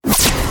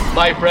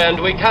My friend,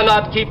 we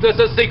cannot keep this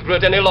a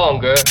secret any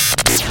longer.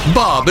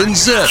 Bob and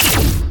Zip.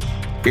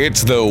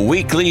 It's the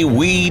weekly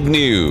weed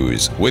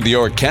news with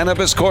your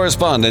cannabis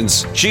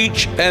correspondents,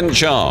 Cheech and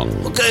Chong.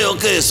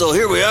 Okay, so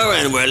here we are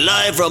and we're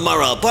live from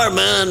our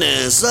apartment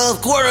in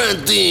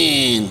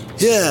self-quarantine.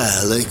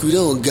 Yeah, like we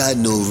don't got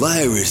no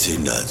virus or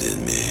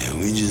nothing, man.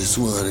 We just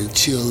want to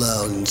chill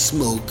out and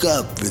smoke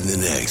up for the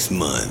next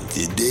month,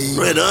 you dig?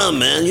 Right on,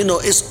 man. You know,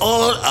 it's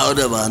all out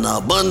of an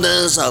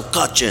abundance of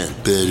caution.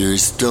 Better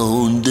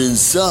stoned than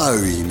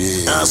sorry,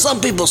 man.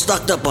 Some people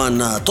stocked up on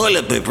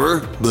toilet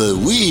paper, but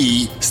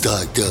we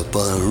stocked up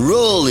on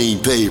rolling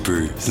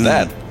paper.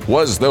 That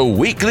was the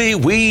weekly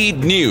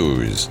weed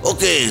news.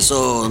 Okay,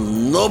 so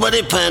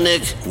nobody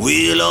panic.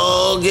 We'll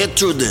all get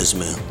through this,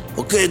 man.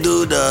 Okay,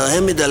 dude,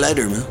 hand me the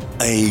lighter, man.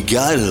 I ain't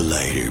got a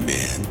lighter,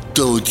 man.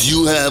 Don't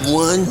you have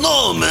one?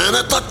 No, man,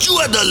 I thought you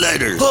had the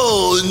lighter.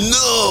 Oh,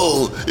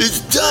 no, it's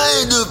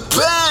time to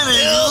panic.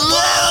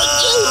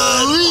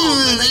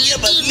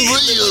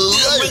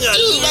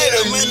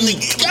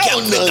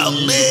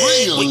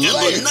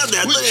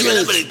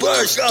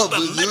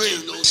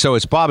 So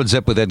it's Bob and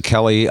Zip with Ed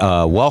Kelly.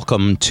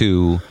 Welcome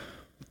to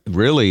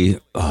really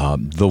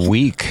the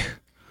week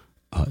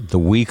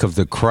of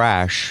the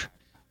crash.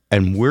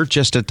 And we're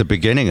just at the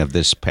beginning of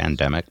this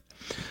pandemic.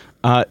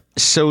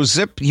 So,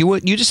 Zip, you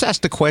just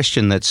asked a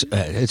question that's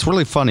it's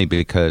really funny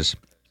because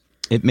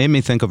it made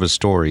me think of a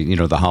story, you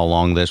know, the how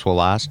long this will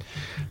last.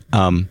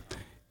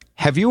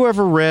 Have you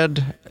ever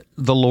read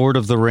The Lord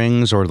of the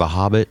Rings or The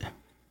Hobbit?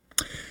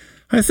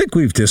 I think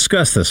we've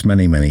discussed this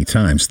many, many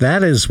times.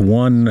 That is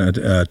one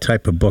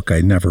type of book I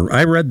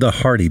read the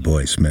Hardy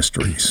Boys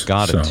mysteries.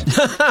 Got it.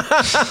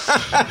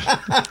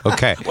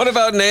 Okay. What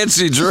about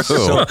Nancy Drew?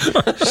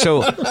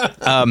 So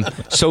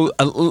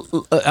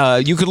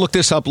you could look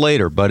this up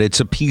later, but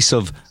it's a piece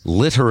of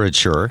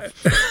literature.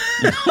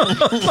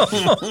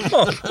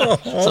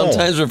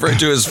 Sometimes referred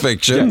to as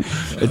fiction.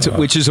 Yeah.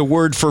 Which is a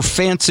word for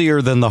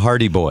fancier than the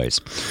Hardy Boys.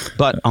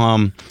 But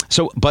I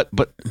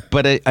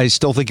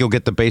still think you'll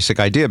get the basic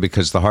idea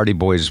because the Hardy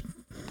Boys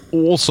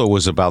also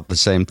was about the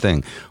same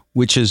thing,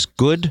 which is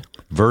good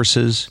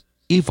versus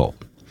evil.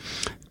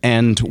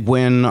 And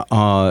when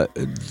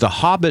The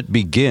Hobbit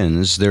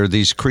begins, there are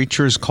these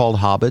creatures called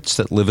hobbits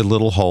that live in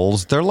little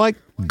holes. They're like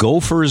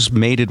gophers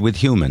mated with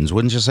humans.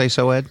 Wouldn't you say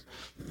so, Ed?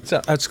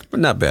 That's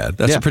not bad.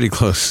 That's pretty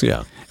close,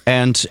 yeah.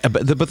 And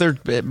but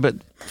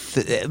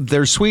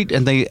they're sweet,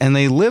 and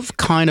they live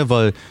kind of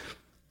a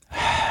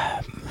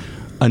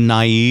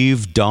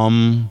naive,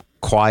 dumb,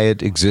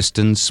 quiet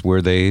existence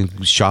where they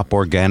shop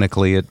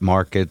organically at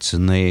markets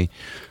and they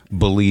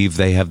believe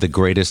they have the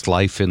greatest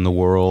life in the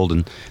world,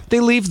 and they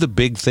leave the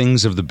big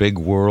things of the big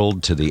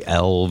world to the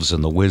elves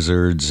and the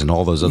wizards and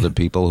all those other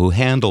people who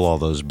handle all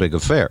those big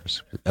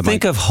affairs.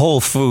 Think of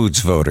Whole Foods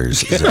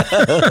voters.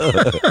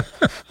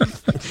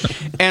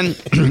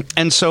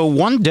 And so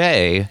one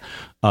day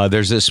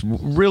there's this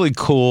really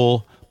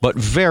cool but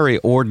very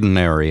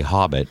ordinary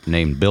hobbit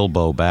named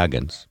Bilbo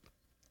Baggins,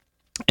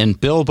 and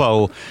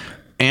Bilbo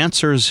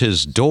answers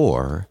his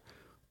door,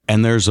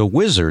 and there's a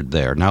wizard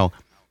there. Now,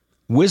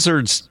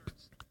 wizards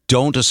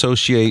don't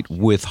associate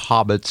with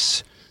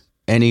hobbits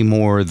any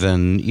more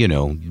than, you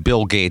know,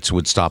 Bill Gates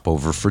would stop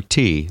over for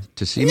tea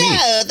to see me.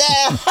 No,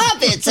 they're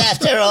hobbits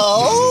after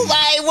all.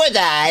 Why would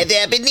I?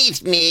 They're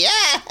beneath me.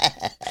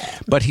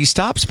 But he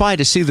stops by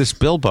to see this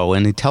Bilbo,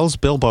 and he tells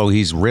Bilbo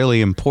he's really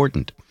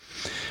important.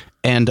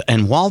 And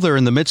while they're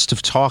in the midst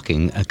of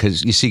talking,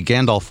 because you see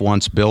Gandalf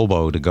wants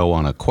Bilbo to go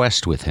on a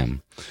quest with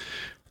him,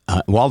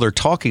 while they're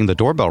talking, the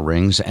doorbell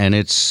rings, and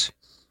it's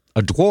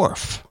a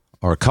dwarf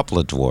or a couple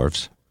of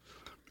dwarves,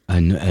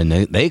 and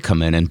they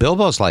come in, and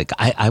Bilbo's like,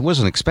 I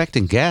wasn't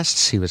expecting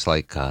guests. He was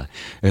like,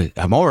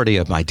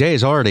 my day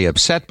is already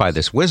upset by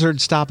this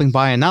wizard stopping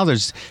by, and now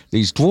there's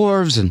these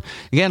dwarves, and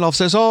Gandalf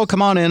says, oh,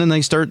 come on in, and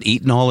they start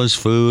eating all his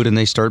food, and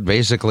they start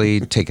basically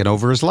taking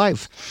over his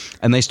life,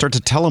 and they start to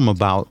tell him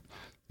about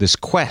this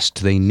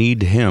quest they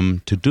need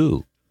him to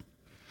do.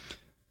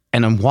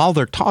 And then while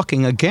they're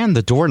talking, again,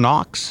 the door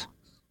knocks,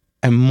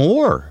 and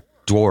more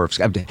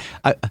dwarves.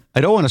 I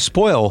don't want to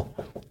spoil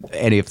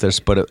any of this,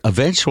 but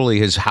eventually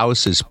his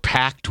house is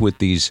packed with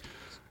these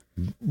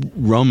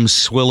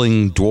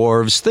rum-swilling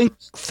dwarves.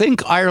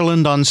 Think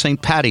Ireland on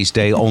St. Paddy's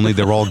Day, only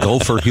they're all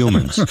gopher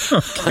humans.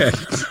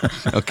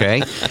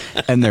 Okay?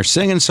 And they're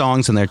singing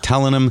songs, and they're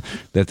telling him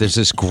that there's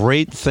this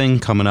great thing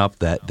coming up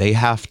that they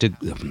have to...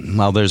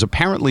 Well, there's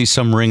apparently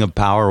some ring of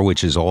power,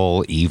 which is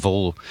all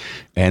evil,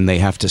 and they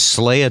have to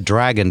slay a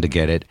dragon to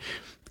get it.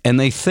 And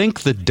they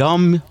think the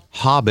dumb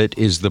hobbit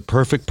is the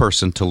perfect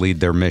person to lead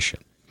their mission.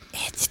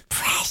 It's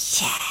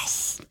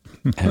precious.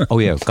 And, oh,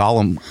 yeah,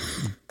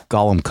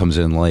 Gollum comes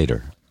in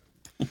later.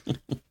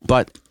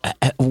 But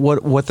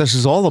what this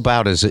is all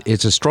about is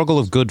it's a struggle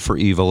of good for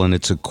evil, and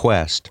it's a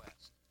quest.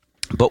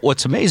 But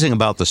what's amazing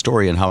about the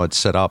story and how it's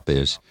set up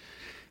is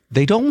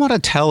they don't want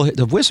to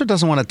the wizard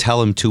doesn't want to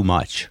tell him too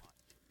much.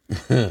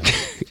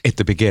 at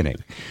the beginning.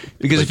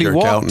 Because Like if you your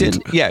walked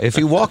accountant. if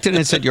you walked in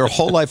and said your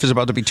whole life is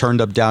about to be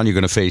turned up down, you're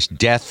going to face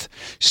death,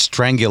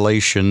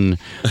 strangulation,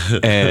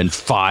 and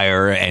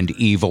fire and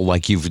evil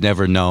like you've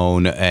never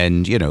known,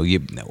 and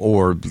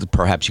or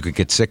perhaps you could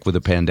get sick with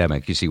a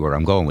pandemic. You see where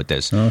I'm going with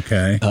this?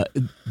 Okay.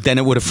 Then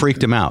it would have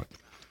freaked him out.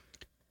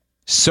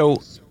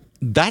 So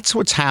that's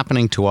what's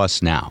happening to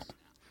us now.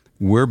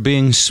 We're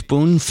being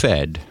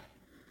spoon-fed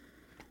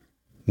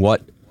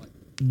what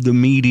the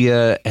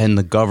media and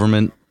the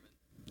government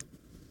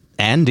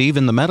and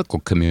even the medical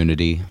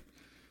community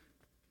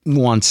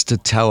wants to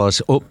tell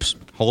us. Oops,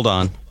 hold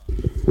on.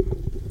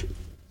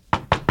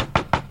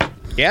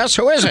 Yes,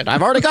 who is it?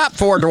 I've already got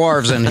 4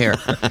 dwarves in here.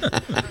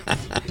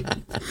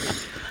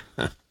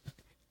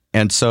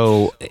 And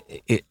so,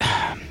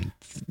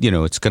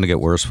 it's going to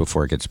get worse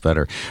before it gets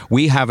better.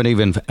 We haven't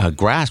even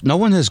grasped. No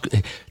one has.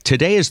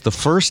 Today is the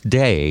first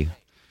day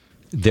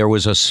there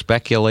was a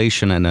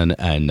speculation,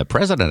 and the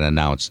president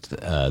announced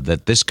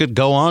that this could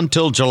go on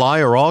till July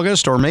or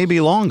August or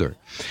maybe longer.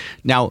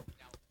 Now,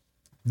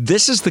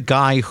 this is the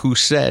guy who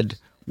said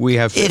we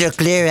have. It'll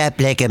clear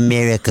up like a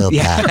miracle,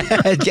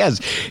 Bob.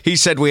 Yes, he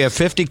said we have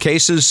 50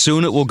 cases.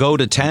 Soon it will go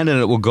to 10, and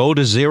it will go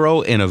to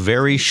 0 in a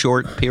very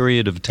short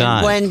period of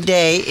time. One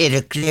day,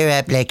 it'll clear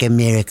up like a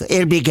miracle.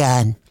 It'll be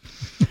gone.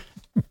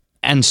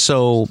 And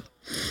so,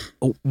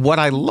 what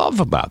I love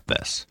about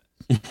this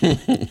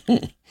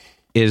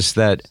is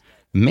that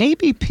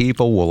maybe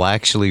people will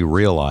actually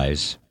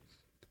realize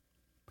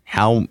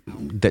how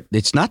that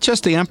it's not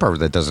just the emperor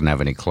that doesn't have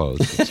any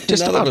clothes. It's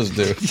just None of us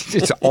do.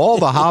 It's all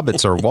the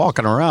hobbits are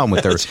walking around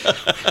with their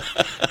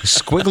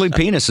squiggly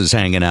penises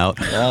hanging out.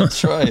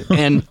 That's right.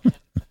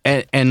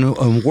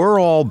 And we're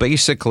all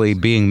basically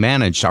being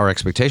managed. Our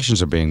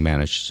expectations are being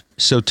managed.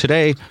 So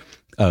today,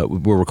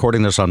 we're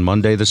recording this on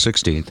Monday the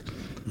 16th.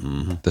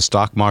 Mm-hmm. The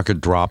stock market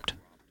dropped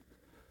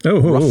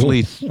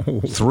roughly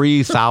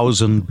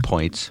 3,000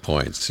 points.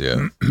 Points,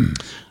 yeah.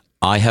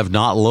 I have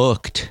not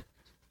looked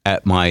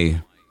at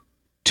my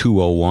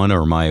 201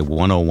 or my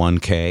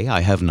 101k.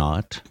 I have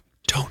not.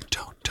 Don't.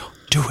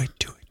 Do it.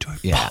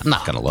 Yeah, I'm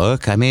not going to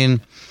look. I mean,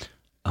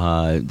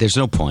 there's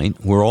no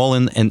point. We're all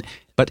in.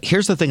 But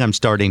here's the thing I'm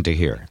starting to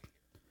hear.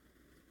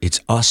 It's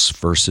us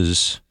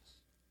versus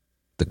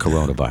the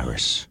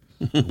coronavirus.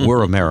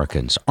 We're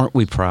Americans. Aren't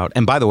we proud?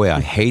 And by the way, I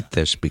hate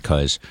this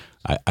because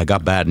I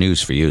got bad news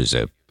for you,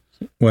 Zip.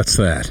 What's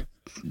that?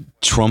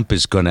 Trump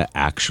is going to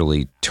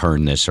actually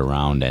turn this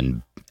around,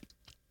 and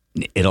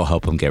it'll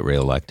help him get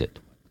reelected.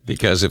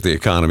 Because if the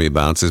economy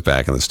bounces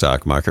back and the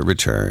stock market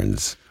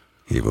returns,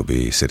 he will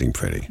be sitting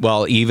pretty.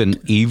 Well,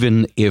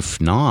 even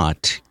if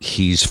not,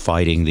 he's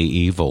fighting the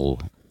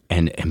evil.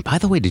 And by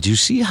the way, did you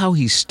see how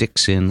he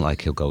sticks in?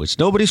 Like he'll go, it's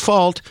nobody's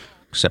fault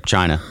except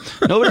China.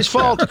 Nobody's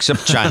fault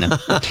except China.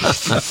 But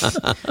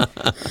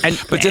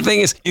the thing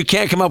is, you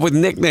can't come up with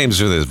nicknames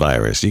for this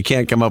virus. You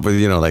can't come up with,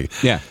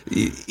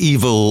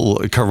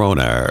 evil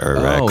corona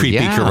or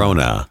creepy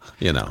corona,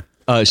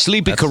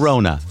 Sleepy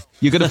corona.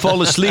 You're going to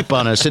fall asleep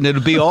on us and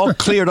it'll be all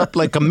cleared up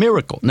like a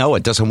miracle. No,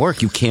 it doesn't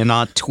work. You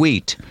cannot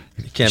tweet.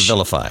 You can't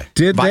vilify.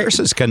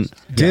 Viruses can.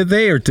 Did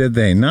they or did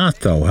they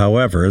not, though?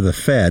 However, the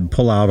Fed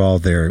pull out all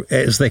their,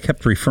 as they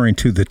kept referring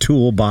to, the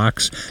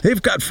toolbox.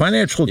 They've got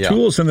financial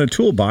tools in the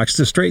toolbox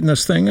to straighten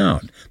this thing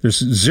out. There's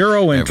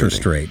zero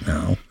interest rate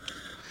now.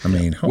 I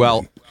mean,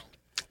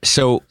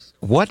 so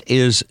what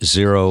is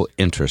zero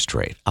interest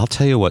rate? I'll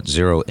tell you what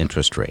zero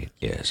interest rate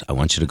is. I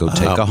want you to go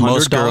take $100.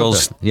 Most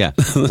girls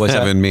What's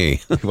have that? in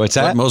me. What's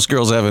that? What most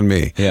girls have in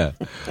me. Yeah.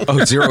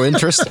 Oh, zero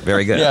interest?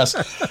 Very good. Yes.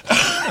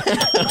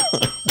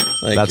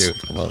 Thank you.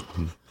 Well,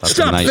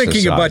 stop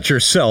thinking about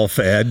yourself,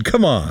 Ed.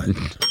 Come on.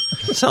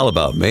 it's all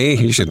about me.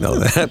 You should know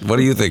that. What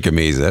do you think of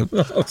me, Zip?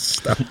 Oh,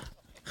 stop.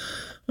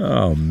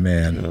 Oh,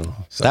 man.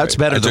 That's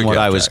better than what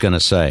I was going to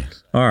say.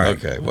 All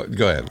right. Okay,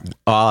 go ahead.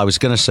 I was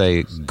going to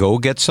say, go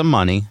get some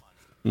money,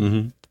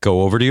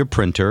 go over to your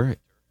printer,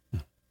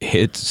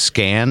 hit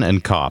scan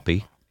and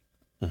copy,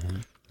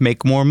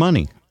 make more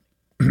money.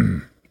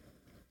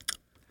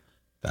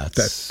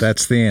 That's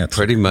the answer.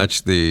 Pretty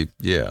much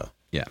Yeah.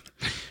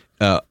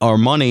 Our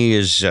money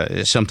is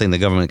something the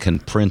government can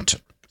print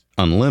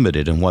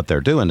unlimited, and what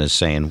they're doing is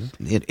saying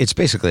it's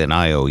basically an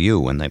IOU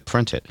when they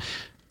print it.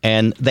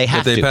 And they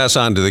have to pass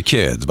on to the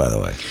kids, by the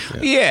way.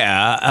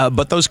 Yeah,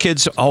 but those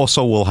kids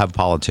also will have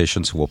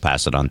politicians who will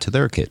pass it on to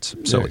their kids.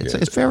 So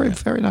it's very,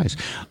 very nice.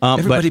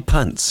 Everybody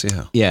punts,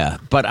 Yeah,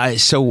 but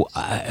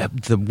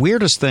the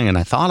weirdest thing, and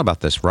I thought about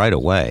this right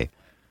away,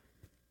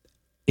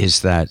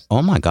 is that,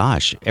 oh my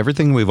gosh,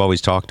 everything we've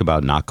always talked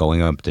about, not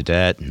going up to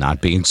debt, not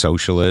being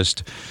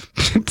socialist,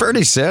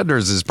 Bernie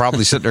Sanders is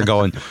probably sitting there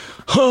going,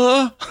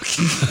 huh?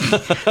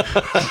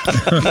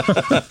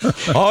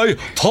 I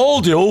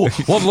told you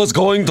what was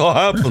going to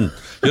happen.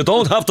 You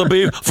don't have to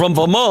be from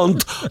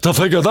Vermont to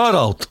figure that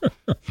out.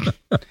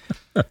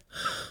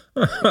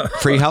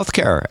 Free health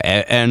care.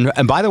 And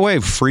by the way,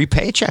 free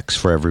paychecks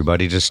for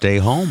everybody to stay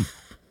home.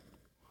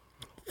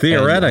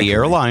 Theoretically. And the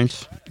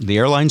airlines. The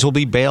airlines will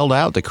be bailed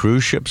out. The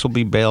cruise ships will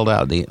be bailed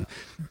out.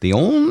 The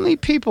only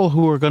people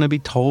who are going to be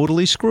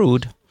totally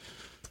screwed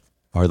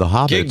are the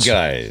hobbits. Gig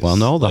guys. Well,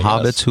 no, the like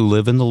hobbits us. who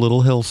live in the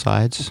little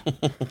hillsides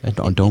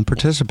and don't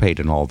participate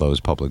in all those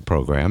public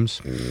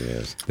programs.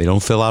 Yes. They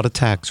don't fill out a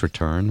tax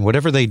return.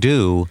 Whatever they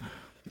do,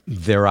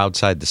 they're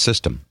outside the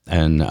system.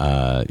 And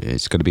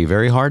it's going to be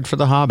very hard for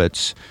the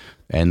hobbits.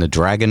 And the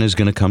dragon is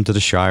going to come to the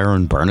Shire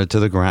and burn it to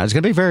the ground. It's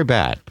going to be very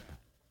bad.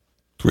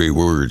 3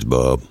 words,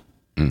 Bob.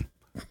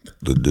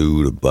 The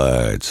dude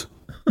abides.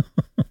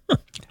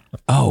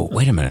 Oh,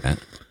 wait a minute.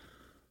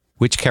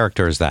 Which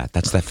character is that?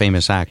 That's that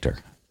famous actor.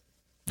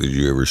 Did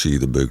you ever see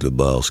The Big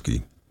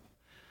Lebowski?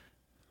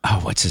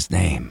 Oh, what's his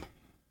name?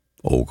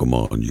 Oh, come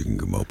on, you can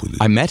come up with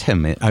it. I met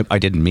him. I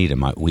didn't meet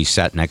him. We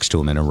sat next to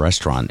him in a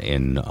restaurant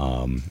in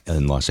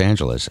Los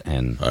Angeles,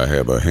 and I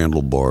have a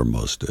handlebar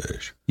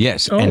mustache.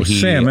 yes, Oh, and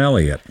Sam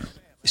Elliott.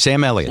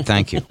 Sam Elliott,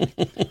 thank you.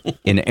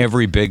 In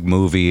every big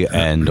movie,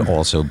 and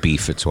also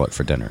Beef. It's what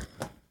for dinner.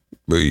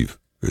 Beef,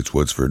 it's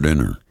what's for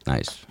dinner.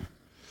 Nice.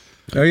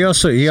 Oh, you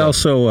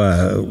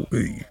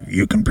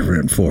can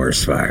prevent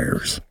forest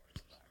fires.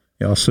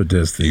 He also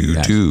does the.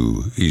 You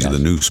too. He's the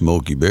new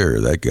Smokey Bear.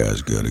 That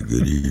guy's got a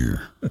good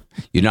ear.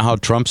 You know how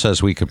Trump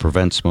says we could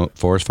prevent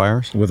forest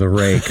fires? With a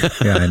rake.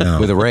 Yeah, I know.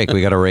 With a rake.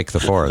 We got to rake the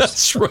forest.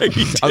 That's right.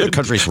 He Other did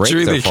countries rake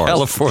during their the forest.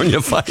 California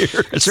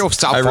fires. So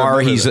how I far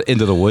remember he's that.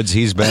 into the woods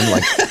he's been.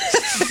 Like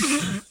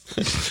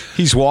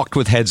he's walked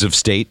with heads of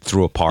state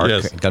through a park.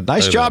 Yes. Got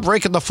nice job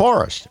raking the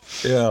forest.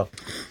 Yeah.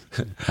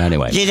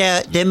 Anyway. You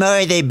know, the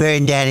more they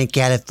burn down in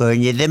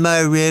California, the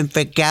more room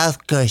for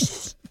golf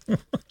courses.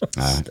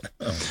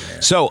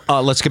 So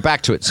let's get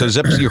back to it. So,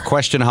 Zip, your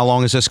question, how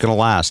long is this going to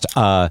last?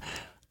 I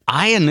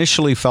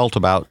initially felt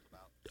about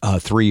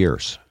 3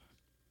 years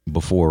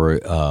before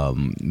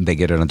they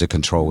get it under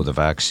control with the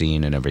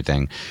vaccine and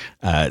everything.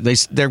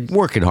 They're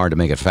working hard to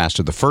make it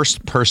faster. The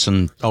first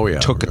person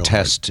took a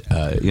test,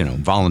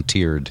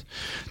 volunteered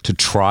to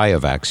try a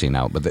vaccine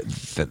out, but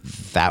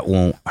that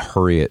won't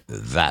hurry it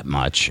that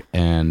much.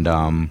 And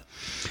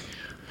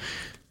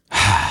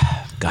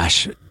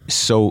gosh,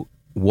 so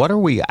what are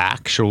we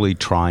actually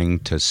trying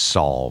to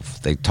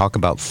solve? They talk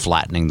about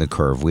flattening the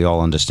curve. We all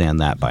understand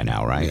that by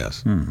now, right?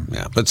 Yes.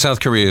 Yeah. But South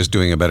Korea is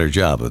doing a better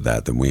job of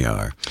that than we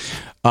are.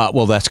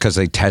 Well, that's because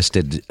they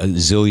tested a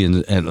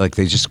zillion, and like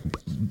they just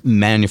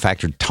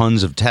manufactured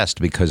tons of tests.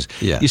 Because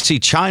you see,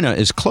 China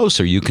is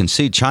closer. You can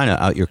see China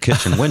out your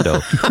kitchen window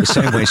the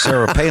same way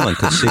Sarah Palin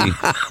could see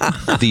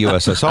the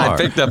USSR. I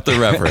picked up the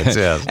reference.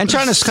 Yes. And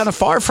China's kind of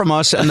far from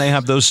us, and they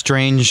have those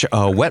strange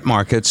wet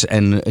markets,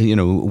 and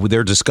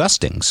they're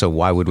disgusting. So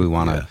why would we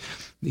want to?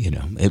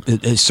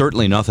 It's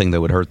certainly nothing that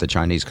would hurt the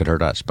Chinese could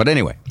hurt us. But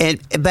anyway. And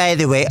by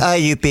the way, all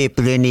you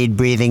people who need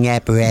breathing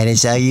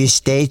apparatus, all you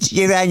states,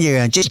 you're on your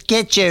own. Just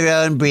get your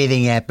own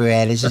breathing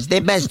apparatuses. They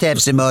must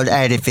have some old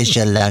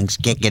artificial lungs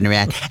kicking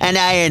around. An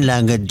iron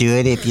lung would do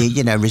it if you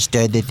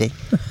restore the thing.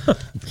 Oh,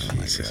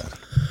 my God.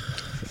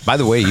 By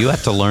the way, you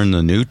have to learn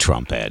the new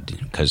Trump, Ed,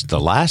 because the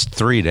last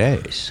 3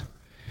 days.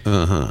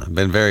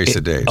 Been very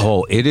sedate.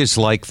 It is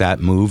like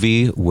that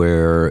movie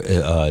where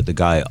the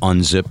guy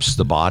unzips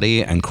the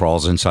body and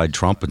crawls inside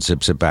Trump and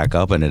zips it back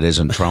up, and it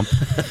isn't Trump.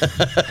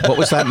 What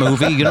was that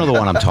movie? You know the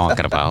one I'm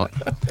talking about,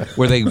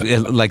 where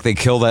they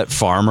kill that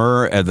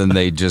farmer and then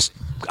they just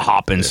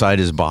hop inside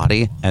his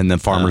body, and the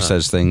farmer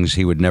says things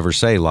he would never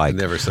say, like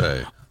Never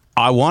say.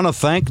 I want to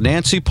thank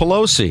Nancy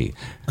Pelosi.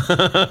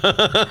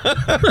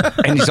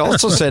 And he's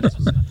also said,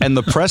 and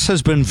the press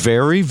has been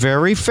very,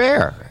 very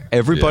fair.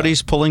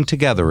 Everybody's pulling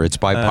together. It's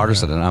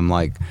bipartisan. And I'm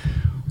like,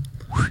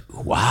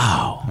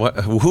 wow.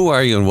 Who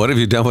are you and what have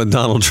you done with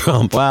Donald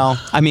Trump?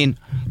 Well, I mean,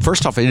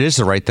 first off, it is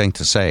the right thing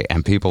to say.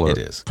 And people are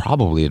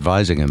probably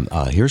advising him,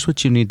 here's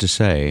what you need to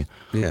say.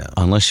 Yeah.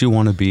 Unless you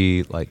want to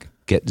be like,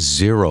 get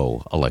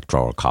 0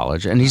 electoral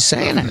college. And he's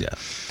saying it.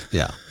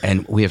 Yeah.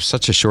 And we have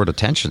such a short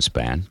attention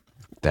span.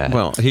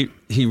 Well,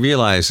 he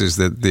realizes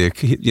that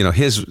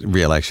his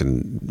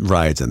reelection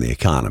rides on the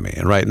economy,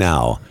 and right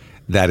now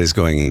that is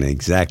going in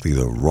exactly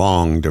the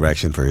wrong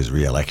direction for his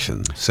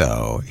reelection.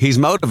 So he's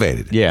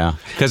motivated. Yeah,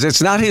 because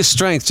it's not his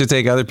strength to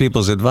take other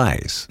people's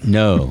advice.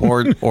 No,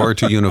 or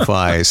to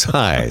unify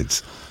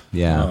sides.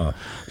 Yeah.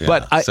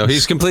 But so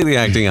he's completely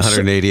acting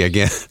 180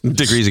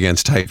 degrees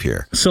against type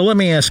here. So let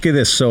me ask you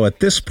this. So at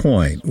this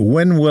point,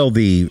 when will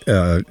the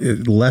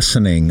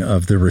lessening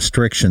of the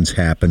restrictions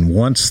happen?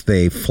 Once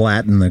they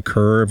flatten the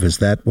curve? Is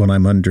that what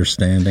I'm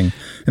understanding?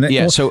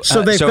 And so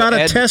they've got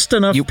to test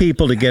enough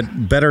people to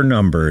get better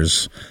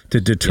numbers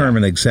to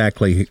determine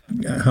exactly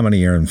how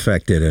many are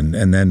infected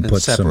and then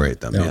put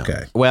separate them. Okay.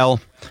 Yeah. Well,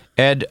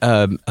 Ed,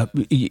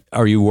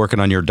 are you working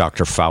on your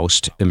Dr.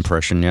 Faust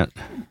impression yet?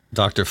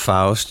 Dr.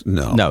 Faust?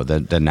 No,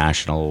 the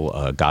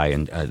national guy.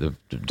 And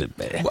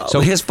so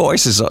his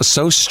voice is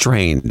so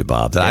strained,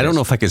 Bob, that I don't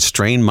know if I could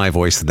strain my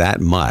voice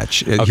that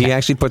much. Okay. He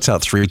actually puts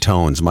out 3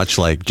 tones, much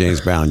like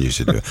James Brown used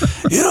to do.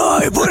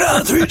 I put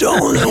out 3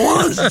 tones at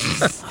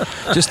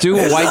once. Just do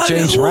a white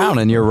James Brown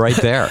and you're right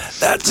there.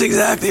 That's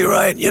exactly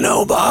right.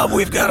 Bob,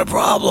 we've got a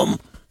problem.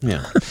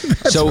 Yeah.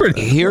 So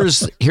here's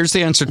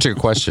the answer to your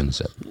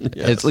questions,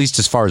 at least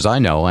as far as I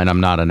know, and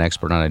I'm not an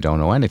expert and I don't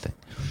know anything.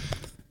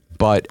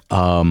 But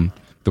the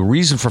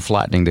reason for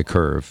flattening the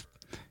curve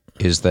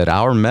is that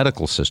our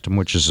medical system,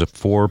 which is a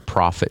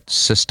for-profit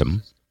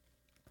system,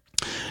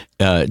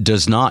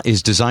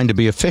 is designed to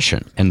be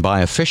efficient, and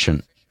by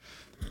efficient,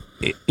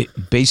 it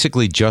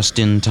basically just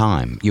in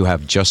time. You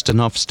have just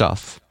enough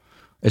stuff.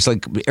 It's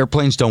like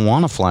airplanes don't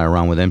want to fly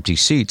around with empty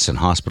seats, and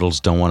hospitals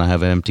don't want to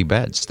have empty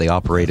beds. They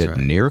operate at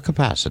near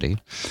capacity,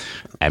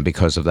 and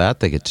because of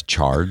that, they get to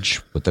charge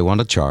what they want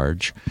to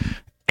charge.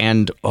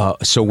 And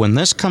so when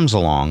this comes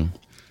along,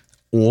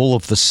 all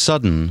of the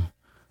sudden,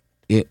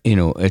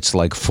 it's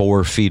like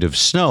 4 feet of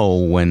snow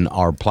when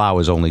our plow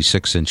is only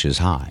 6 inches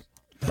high.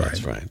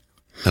 That's right.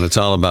 And it's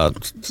all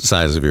about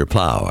size of your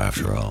plow,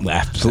 after all.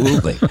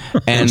 Absolutely.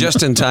 And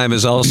just in time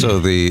is also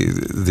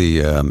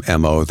the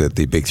MO that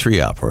the Big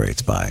Three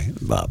operates by,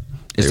 Bob.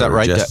 Is that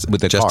right?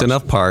 With the just cars?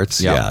 Enough parts.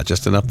 Yeah,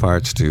 just enough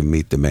parts to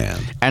meet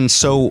demand. And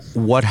so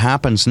what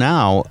happens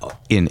now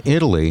in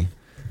Italy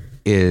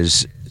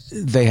is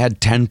they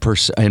had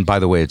 10%. And by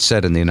the way, it's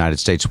said in the United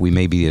States we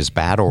may be as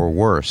bad or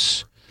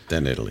worse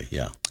than Italy.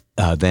 Yeah.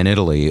 Than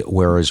Italy,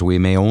 whereas we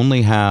may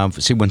only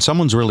have. See, when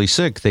someone's really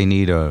sick, they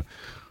need a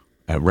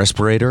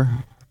respirator,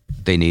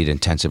 they need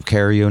intensive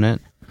care unit.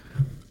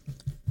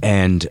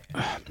 And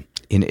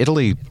in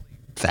Italy,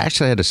 they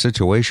actually had a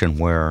situation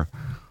where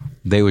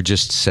they would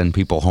just send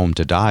people home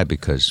to die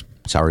because,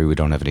 sorry, we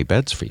don't have any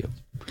beds for you.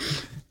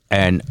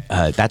 And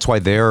that's why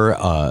their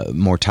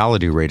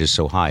mortality rate is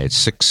so high. It's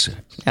 6,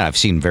 I've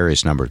seen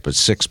various numbers, but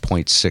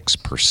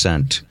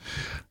 6.6%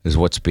 is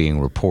what's being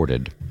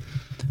reported.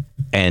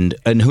 And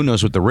who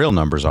knows what the real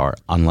numbers are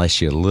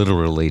unless you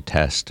literally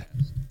test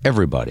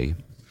everybody.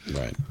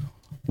 Right.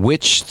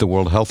 Which the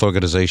World Health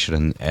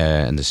Organization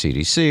and the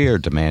CDC are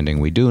demanding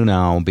we do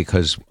now,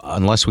 because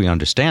unless we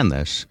understand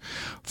this,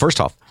 first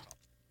off,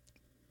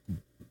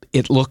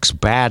 it looks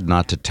bad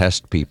not to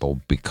test people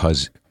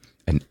because,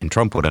 and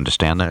Trump would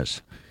understand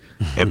this,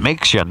 it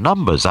makes your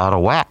numbers out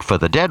of whack for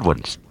the dead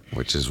ones.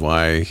 Which is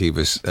why he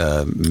was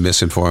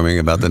misinforming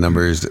about the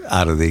numbers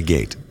out of the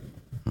gate.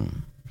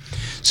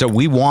 So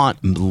we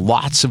want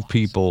lots of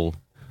people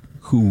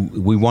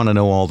we want to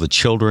know all the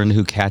children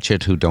who catch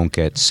it, who don't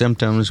get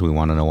symptoms. We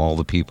want to know all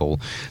the people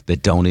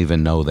that don't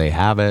even know they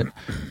have it,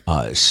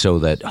 so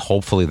that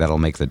hopefully that'll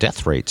make the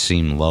death rate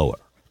seem lower.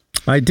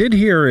 I did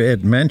hear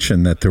it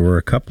mentioned that there were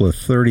a couple of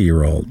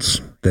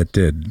 30-year-olds that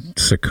did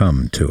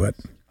succumb to it.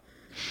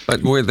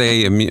 But were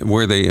they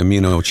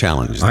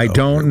immuno-challenged? I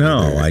don't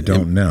know. I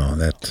don't know.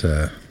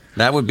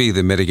 That would be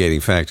the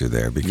mitigating factor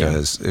there,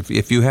 because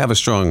if you have a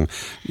strong,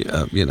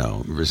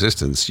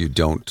 resistance, you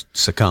don't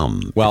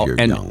succumb. Well, if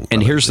you're young.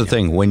 And here's the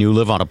thing: when you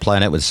live on a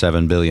planet with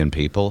 7 billion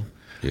people,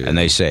 and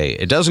they say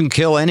it doesn't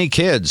kill any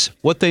kids,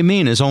 what they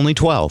mean is only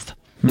 12.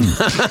 And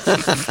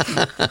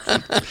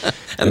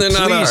they're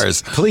not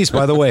ours. Please,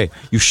 by the way,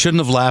 you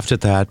shouldn't have laughed at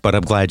that, but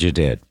I'm glad you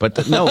did.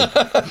 But no,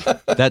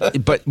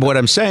 but what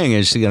I'm saying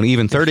is,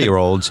 even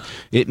 30-year-olds,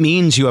 it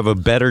means you have a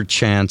better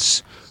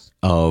chance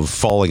of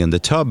falling in the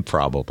tub,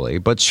 probably.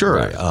 But sure,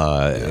 right.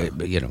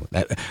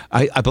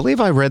 I believe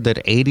I read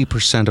that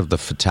 80% of the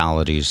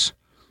fatalities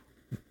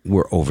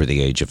were over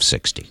the age of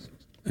 60.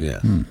 Yeah.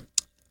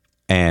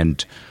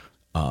 And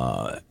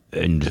I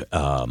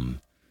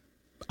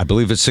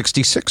believe it's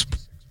 66.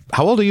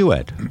 How old are you,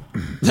 Ed?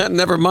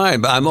 Never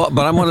mind, but I'm one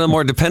of the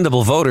more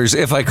dependable voters.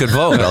 If I could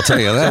vote, I'll tell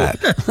you that.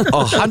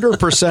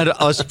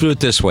 100%. Let's do it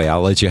this way.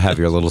 I'll let you have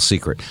your little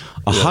secret.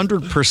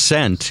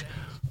 100%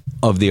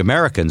 of the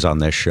Americans on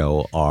this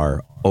show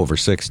are over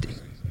 60.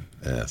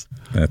 Yes,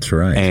 that's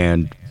right.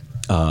 And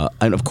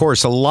of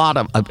course,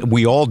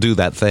 we all do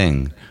that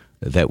thing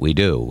that we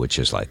do, which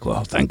is like,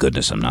 well, thank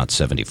goodness I'm not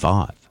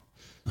 75.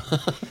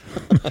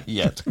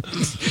 Yet.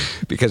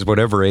 Because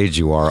whatever age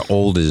you are,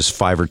 old is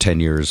 5 or 10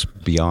 years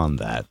beyond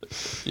that.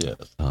 Yes.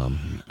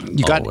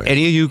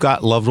 Any of you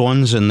got loved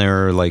ones in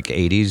their like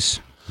 80s?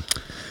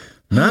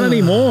 Not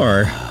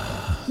anymore.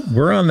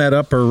 We're on that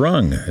upper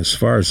rung as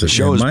far as the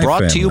show is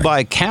brought to you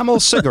by Camel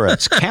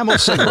Cigarettes. Camel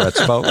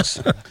Cigarettes,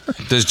 folks.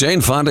 Does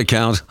Jane Fonda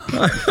count?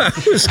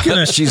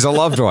 She's a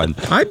loved one.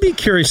 I'd be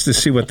curious to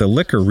see what the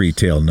liquor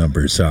retail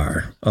numbers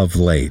are of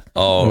late.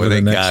 Oh, they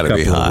got to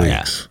be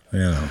high.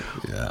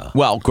 Yeah.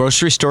 Well,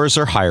 grocery stores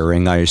are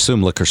hiring. I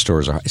assume liquor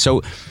stores are.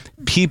 So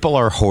people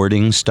are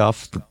hoarding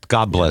stuff.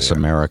 God bless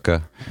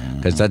America,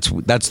 because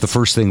that's the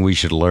first thing we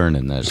should learn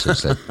in this.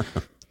 Is that,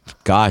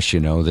 gosh,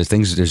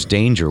 there's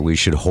danger. We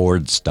should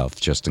hoard stuff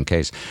just in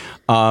case.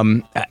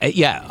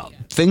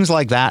 Things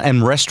like that.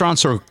 And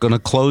restaurants are going to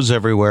close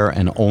everywhere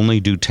and only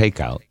do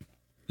takeout.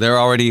 They're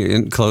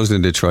already closed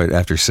in Detroit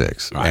after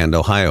 6. Right. And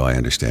Ohio, I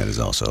understand, is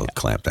also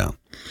clamped down.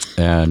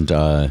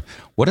 And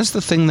what is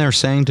the thing they're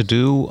saying to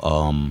do?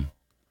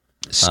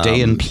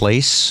 Stay in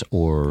place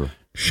or...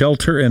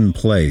 Shelter in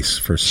place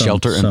for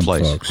some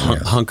place. Folks.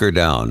 Yes. Hunker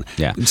down.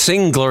 Yeah.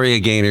 Sing Gloria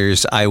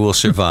Gaynor's I Will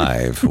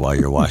Survive while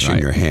you're washing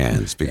your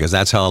hands, because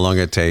that's how long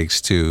it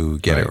takes to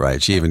get it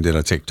right. She even did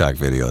a TikTok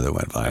video that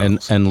went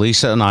viral. And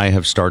Lisa and I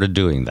have started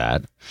doing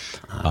that.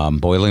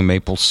 Boiling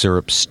maple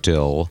syrup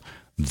still.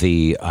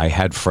 I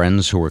had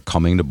friends who were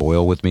coming to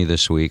boil with me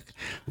this week.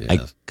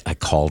 Yes. I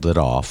called it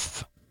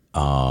off.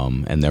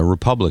 And they're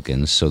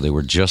Republicans, so they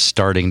were just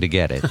starting to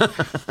get it.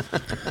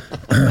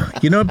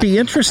 It'd be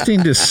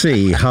interesting to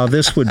see how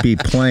this would be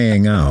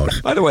playing out.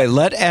 By the way,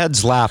 let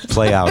Ed's laugh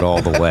play out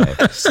all the way.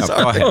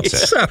 Go ahead,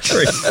 Sid.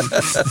 Sorry.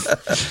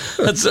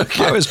 That's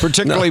okay. I was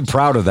particularly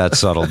proud of that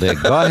subtle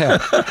dig. Go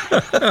ahead.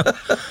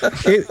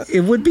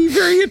 It would be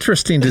very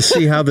interesting to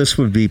see how this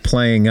would be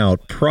playing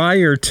out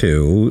prior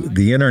to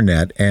the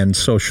internet and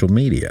social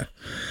media.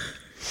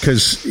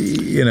 Because,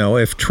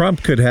 if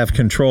Trump could have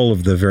control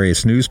of the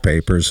various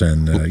newspapers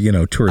and, 2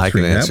 or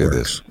 3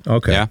 networks.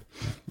 Okay. Yeah.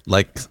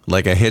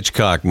 Like a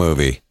Hitchcock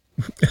movie.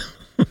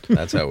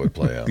 That's how it would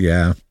play out.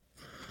 Yeah.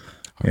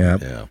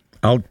 Yeah.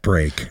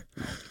 Outbreak.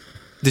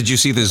 Did you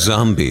see the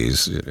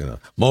zombies?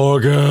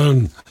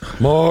 Morgan!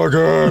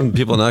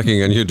 People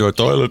knocking on your door.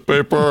 Toilet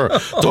paper!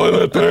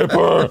 Toilet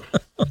paper!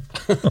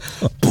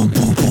 Boom,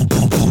 boom, boom,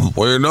 boom, boom.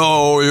 We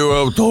know you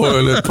have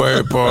toilet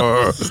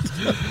paper.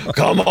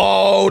 Come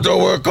out or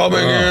we're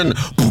coming in!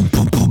 Boom,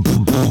 boom, boom,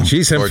 boom, boom.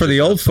 Geez, and for the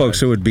old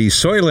folks, it would be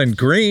Soylent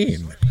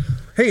Green.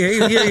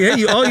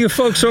 Hey, all you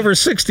folks over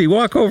 60,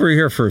 walk over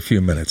here for a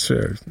few minutes.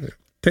 Take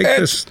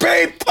It's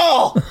this.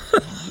 people!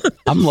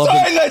 I'm loving.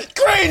 Soylent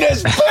Green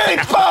is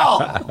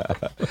people!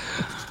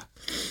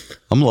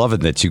 I'm loving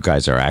that you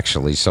guys are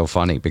actually so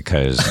funny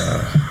because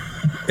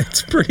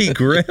It's pretty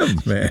grim,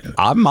 man.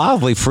 I'm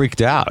mildly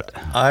freaked out.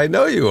 I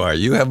know you are.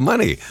 You have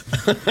money.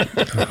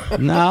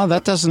 No,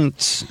 that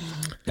doesn't.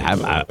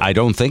 I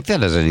don't think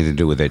that has anything to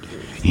do with it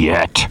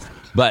yet.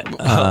 But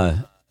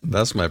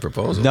That's my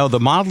proposal. no, the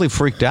mildly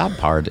freaked out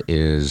part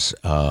is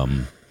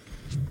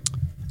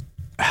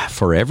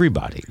for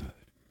everybody.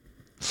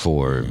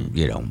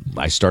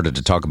 I started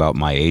to talk about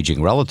my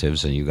aging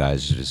relatives, and you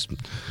guys just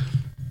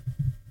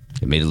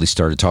immediately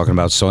started talking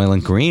about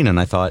Soylent Green, and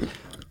I thought,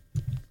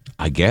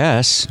 I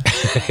guess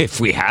if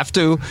we have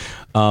to,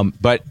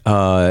 but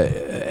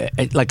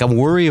I'm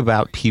worried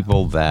about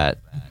people that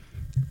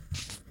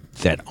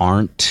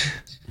aren't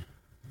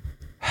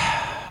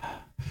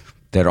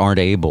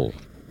able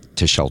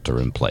to shelter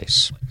in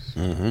place.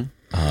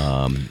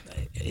 Mm-hmm.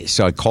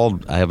 So I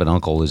called. I have an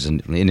uncle who's in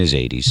his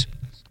 80s,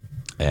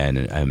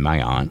 and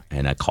my aunt,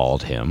 and I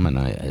called him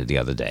the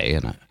other day,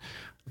 and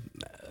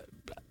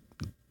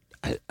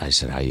I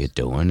said, "How you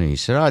doing?" And he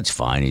said, "Oh, it's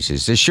fine." He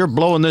says, "They're sure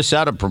blowing this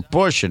out of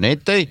proportion,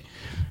 ain't they?"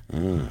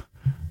 Mm.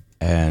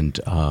 And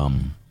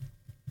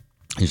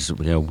he said,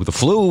 the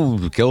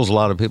flu kills a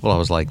lot of people. I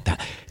was like,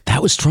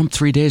 that was Trump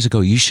 3 days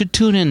ago. You should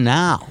tune in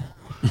now.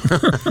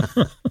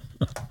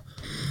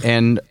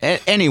 And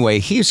anyway,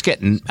 he's got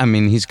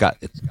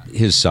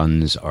his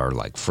sons are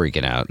like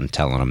freaking out and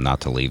telling him not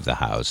to leave the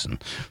house,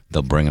 and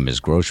they'll bring him his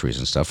groceries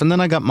and stuff. And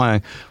then I got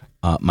my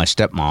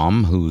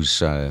stepmom,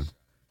 who's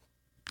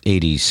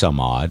 80 some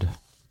odd.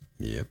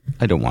 Yep.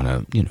 I don't want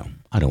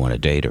to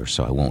date her,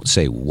 so I won't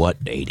say what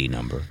 80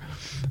 number.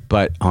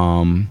 But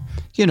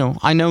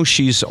I know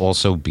she's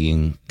also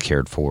being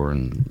cared for,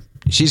 and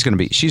she's going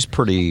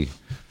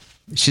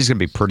to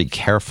be pretty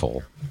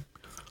careful.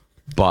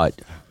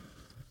 But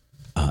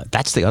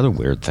that's the other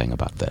weird thing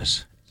about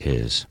this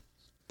is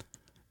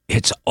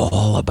it's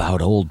all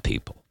about old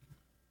people.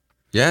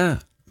 Yeah.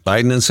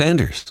 Biden and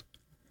Sanders.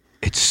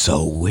 It's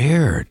so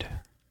weird.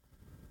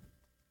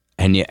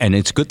 And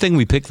it's a good thing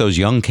we picked those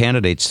young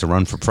candidates to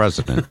run for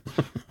president.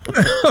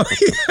 Oh,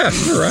 yeah,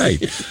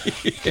 right.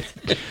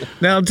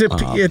 Now,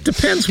 it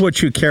depends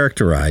what you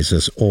characterize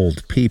as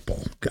old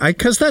people.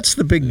 Because that's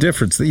the big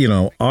difference.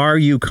 Are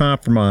you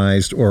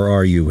compromised or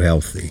are you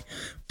healthy?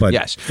 But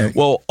yes.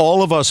 Well,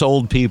 all of us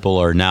old people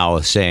are now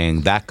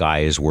saying that guy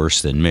is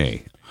worse than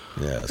me.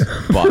 Yes.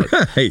 But,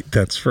 right,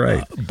 that's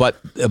right. But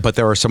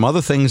there are some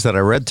other things that I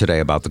read today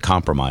about the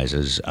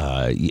compromises,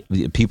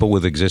 people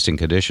with existing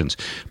conditions.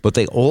 But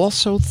they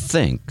also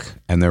think,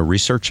 and they're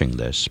researching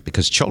this,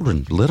 because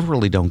children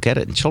literally don't get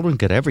it, and children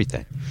get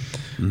everything.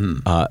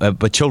 Mm-hmm.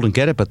 But children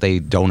get it, but they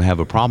don't have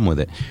a problem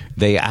with it.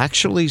 They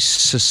actually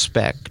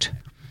suspect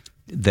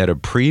that a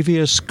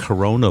previous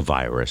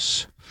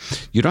coronavirus.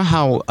 You know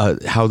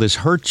how this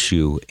hurts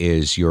you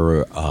is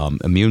your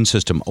immune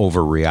system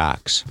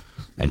overreacts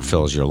and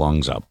fills your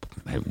lungs up.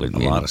 A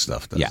lot of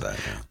stuff does that.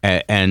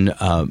 Yeah. And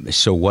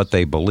so what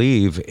they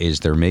believe is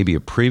there may be a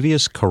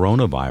previous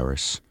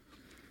coronavirus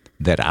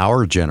that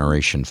our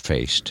generation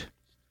faced,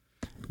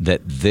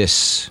 that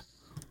this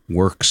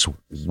works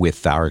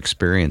with our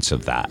experience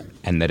of that,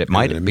 and that it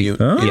might be.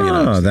 Now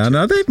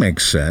that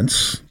makes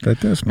sense. That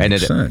does make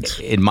sense.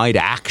 It might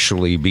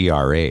actually be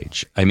our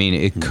age. I mean,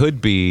 it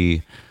could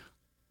be.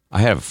 I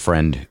have a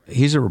friend.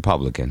 He's a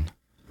Republican.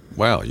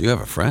 Wow, you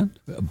have a friend?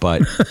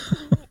 But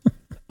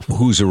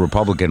who's a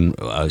Republican?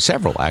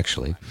 Several,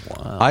 actually.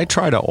 Wow. I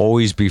try to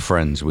always be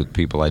friends with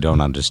people I don't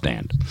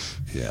understand.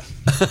 Yeah.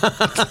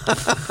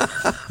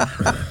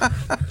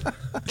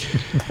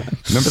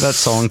 Remember that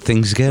song,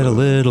 Things Get a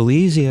Little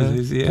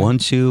Easier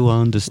Once You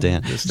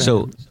Understand.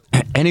 So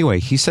anyway,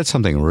 he said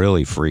something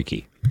really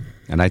freaky,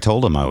 and I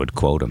told him I would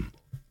quote him.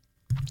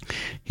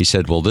 He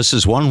said, well, this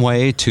is one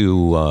way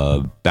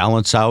to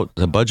balance out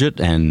the budget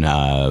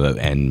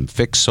and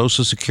fix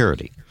Social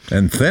Security.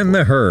 And thin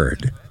the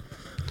herd.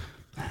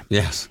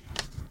 Yes.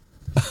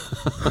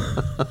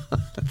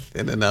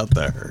 Thinning out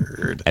the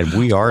herd. And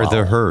we are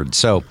the herd.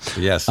 So,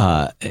 yes.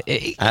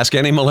 Ask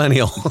any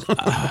millennial.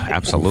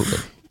 Absolutely.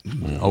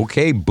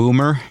 Okay,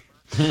 boomer.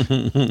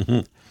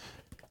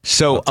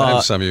 So,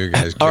 some of you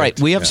guys. All right,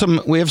 we have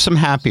some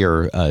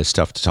happier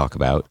stuff to talk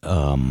about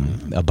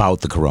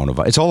the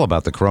coronavirus. It's all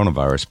about the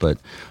coronavirus, but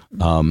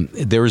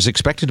there is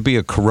expected to be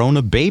a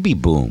corona baby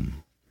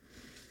boom.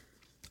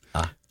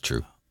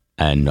 True.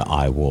 And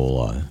I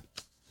will.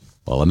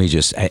 Well, let me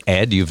just,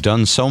 Ed, you've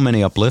done so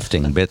many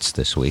uplifting bits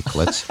this week.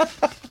 Let's.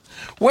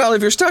 Well,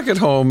 if you're stuck at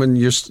home and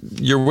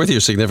you're with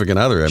your significant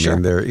other, I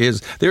mean, there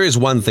is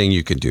one thing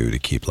you can do to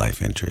keep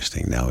life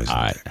interesting now, isn't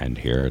there? And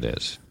here it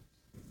is.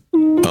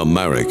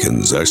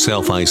 Americans are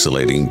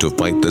self-isolating to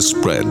fight the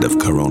spread of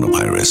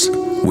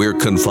coronavirus. We're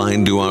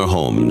confined to our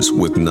homes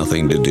with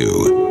nothing to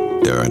do.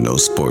 There are no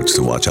sports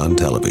to watch on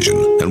television,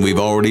 and we've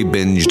already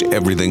binged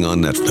everything on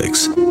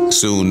Netflix.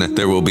 Soon,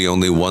 there will be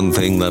only one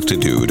thing left to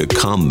do to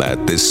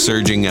combat this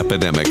surging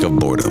epidemic of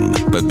boredom.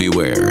 But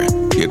beware,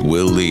 it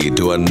will lead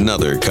to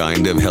another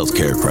kind of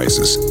healthcare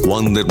crisis,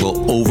 one that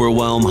will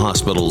overwhelm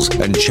hospitals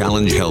and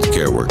challenge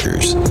healthcare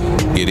workers.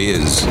 It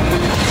is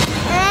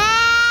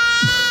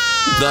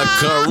the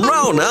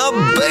Corona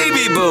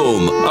Baby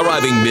Boom,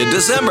 arriving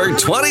mid-December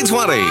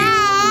 2020.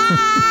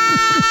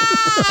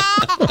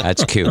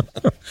 That's cute.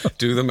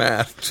 Do the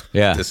math.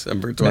 Yeah.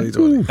 December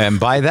 2020. And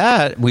by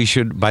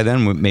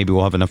then, maybe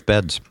we'll have enough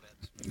beds.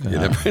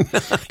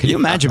 Can you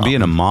imagine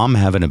being a mom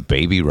having a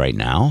baby right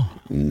now?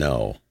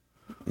 No.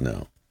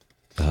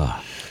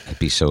 I'd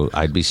be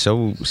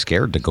so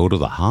scared to go to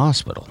the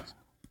hospital.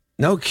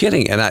 No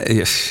kidding. And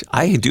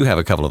I do have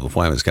a couple of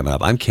appointments coming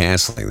up. I'm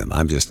canceling them.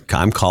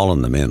 I'm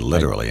calling them in,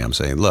 literally. I'm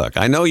saying, look,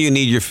 I know you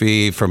need your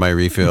fee for my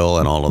refill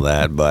and all of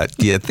that, but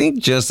do you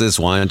think just this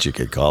once you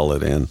could call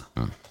it in?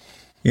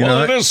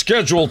 It is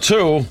scheduled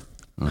too.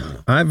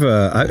 I've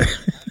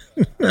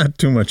not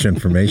too much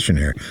information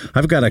here.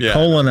 I've got a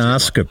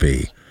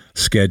colonoscopy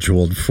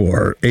scheduled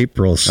for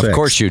April 6th. Of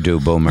course you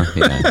do, Boomer.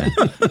 Yeah.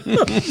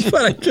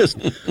 But I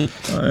just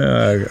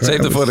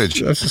save the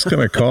footage. I was just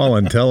going to call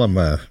and tell him,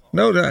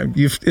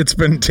 it's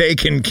been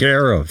taken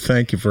care of.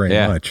 Thank you very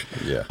much.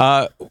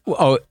 Yeah.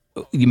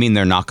 You mean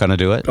they're not going to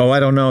do it? Oh, I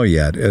don't know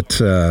yet.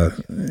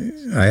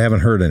 I haven't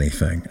heard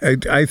anything.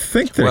 I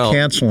think they're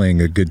canceling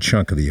a good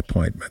chunk of the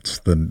appointments.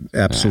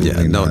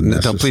 Absolutely no,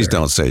 unnecessary. please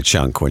don't say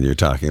chunk when you're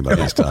talking about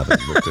this topic.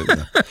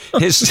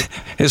 His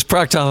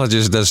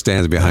proctologist does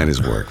stand behind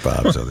his work,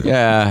 Bob. So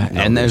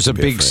and there's a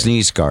big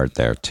sneeze guard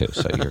there too,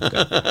 so you're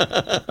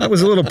good. I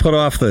was a little put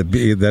off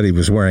that he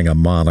was wearing a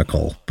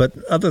monocle, but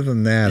other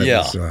than that, it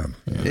was,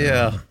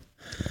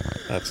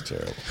 That's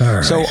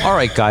terrible. All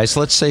right, guys,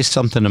 let's say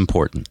something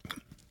important.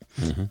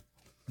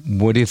 Mm-hmm.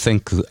 What do you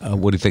think?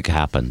 What do you think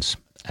happens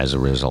as a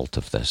result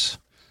of this?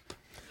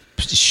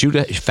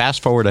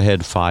 Fast forward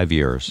ahead 5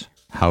 years.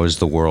 How is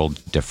the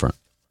world different?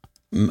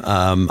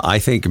 I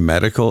think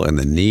medical and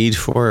the need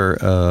for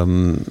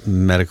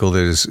medical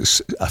that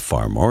is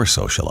far more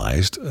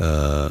socialized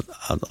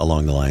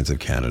along the lines of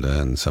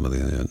Canada and some of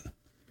the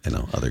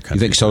other countries. You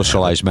think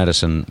socialized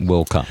medicine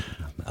will come?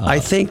 I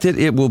think that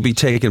it will be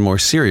taken more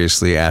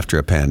seriously after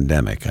a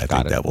pandemic. I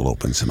think that will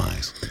open some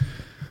eyes.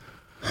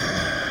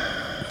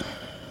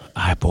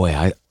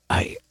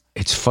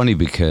 It's funny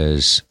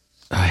because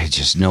I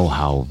just know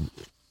how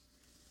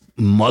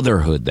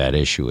motherhood that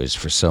issue is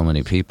for so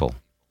many people.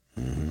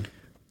 Mm-hmm.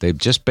 They've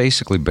just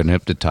basically been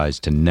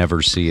hypnotized to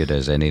never see it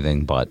as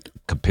anything but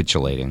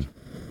capitulating.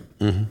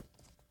 Mm-hmm.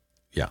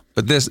 Yeah,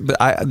 but this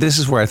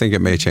is where I think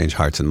it may change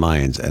hearts and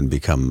minds and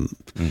become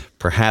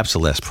perhaps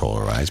less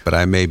polarized. But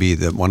I may be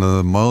one of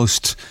the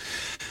most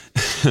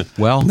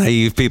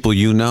naive people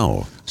you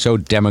know. So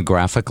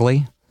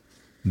demographically,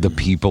 the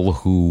people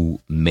who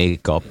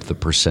make up the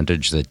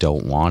percentage that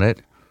don't want it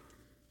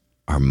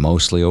are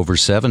mostly over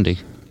 70.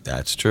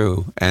 That's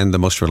true, and the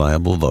most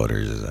reliable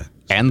voters,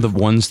 and the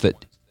ones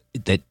that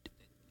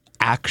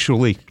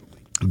actually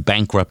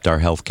bankrupt our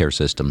healthcare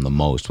system the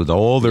most with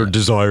all their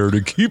desire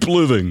to keep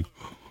living.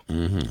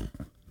 Mm-hmm.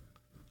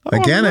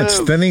 Again, it's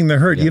thinning the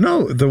herd.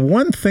 Yeah. The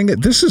one thing,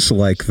 this is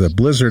like the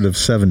blizzard of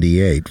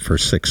 78 for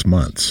 6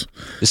 months.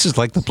 This is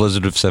like the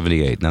blizzard of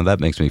 78. Now that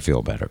makes me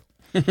feel better.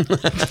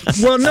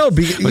 Well, no.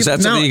 Was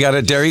that something you got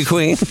at Dairy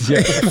Queen?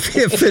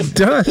 If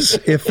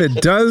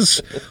it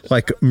does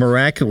like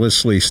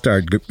miraculously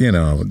start,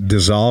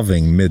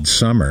 dissolving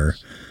midsummer,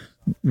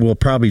 we'll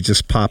probably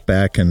just pop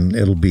back and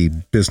it'll be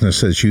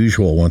business as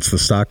usual once the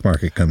stock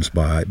market comes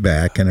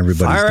back and everybody's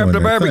fire doing up the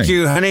their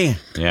barbecue, thing. honey.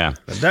 Yeah.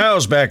 The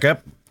Dow's back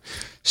up.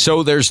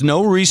 So there's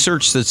no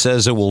research that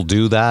says it will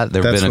do that.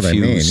 There have been a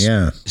few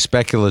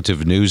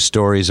speculative news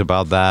stories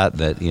about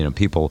that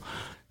people,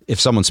 if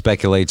someone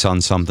speculates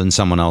on something,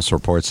 someone else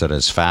reports it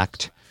as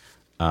fact.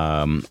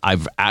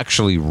 I've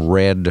actually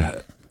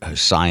read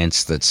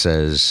science that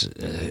says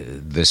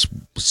this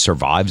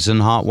survives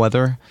in hot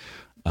weather.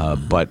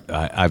 But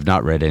I've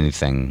not read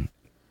anything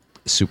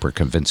super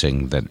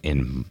convincing that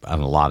on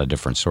a lot of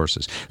different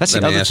sources. That's the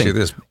other thing. Let me ask you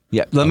this.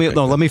 Yeah,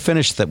 let me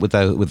finish that with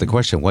the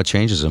question. What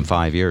changes in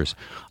 5 years?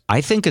 I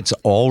think it's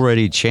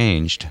already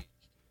changed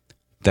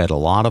that a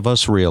lot of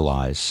us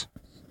realize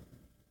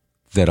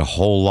that a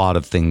whole lot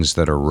of things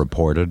that are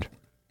reported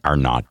are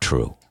not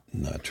true.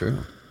 Not true.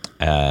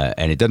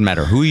 And it doesn't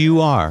matter who you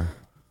are.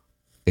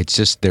 It's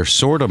just they're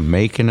sort of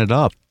making it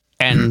up.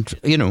 And,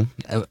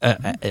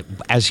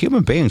 as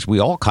human beings, we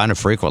all kind of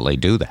frequently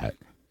do that.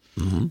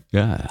 Mm-hmm.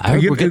 Yeah,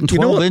 we're getting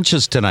 12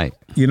 inches tonight.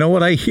 You know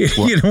what I hear?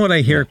 You know what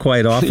I hear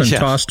quite often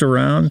tossed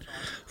around?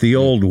 The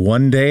old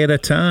one day at a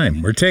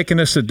time. We're taking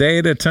this a day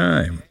at a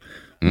time,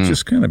 which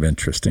is kind of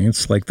interesting.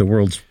 It's like the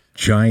world's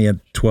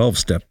giant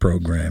 12-step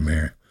program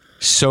here.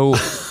 So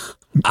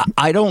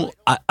I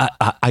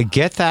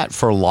get that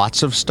for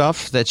lots of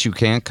stuff that you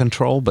can't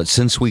control, but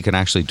since we can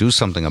actually do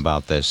something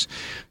about this,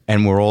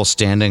 and we're all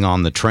standing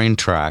on the train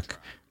track,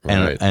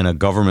 and a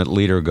government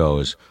leader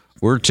goes,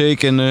 "We're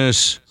taking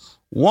this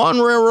one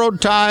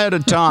railroad tie at a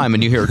time,"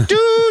 and you hear "doot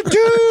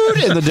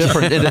doot" in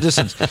the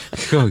distance.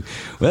 Well,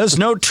 there's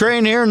no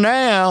train here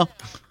now.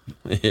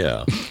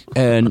 Yeah,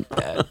 and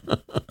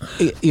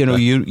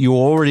you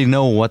already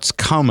know what's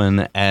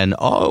coming, and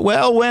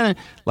when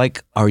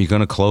are you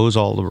going to close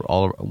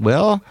all?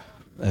 Well,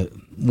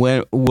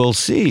 when we'll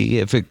see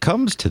if it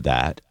comes to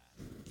that.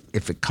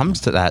 If it comes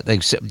to that,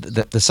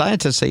 the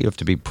scientists say you have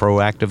to be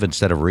proactive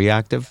instead of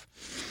reactive.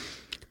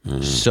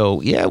 So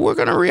yeah, we're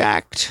going to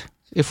react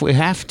if we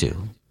have to.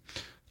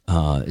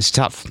 It's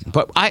tough,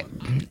 but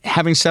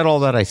having said all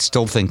that, I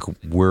still think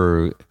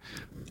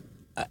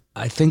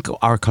I think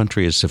our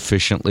country is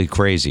sufficiently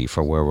crazy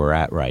for where we're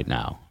at right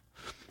now.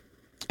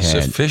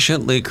 And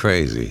sufficiently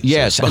crazy.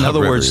 Yes, in other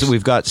words,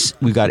 we've got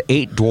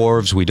 8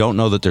 dwarves. We don't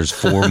know that there's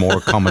 4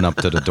 more coming up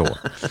to the door.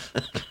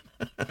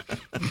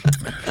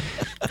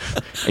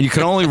 And you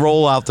can only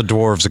roll out the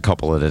dwarves a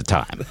couple at a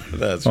time.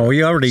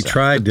 We already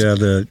tried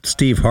the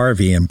Steve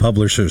Harvey and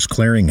Publishers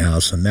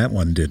Clearinghouse, and that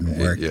one didn't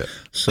work. Yeah.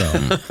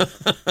 So,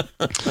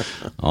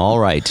 all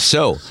right.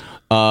 So,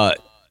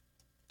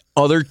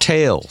 other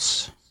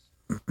tales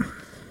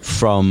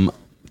from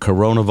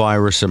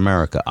coronavirus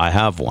America. I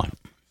have one.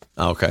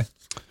 Okay.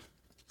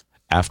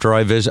 After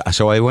I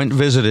went and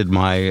visited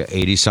my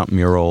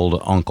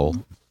 80-something-year-old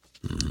uncle.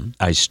 Mm-hmm.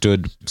 I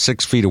stood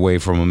 6 feet away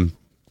from him,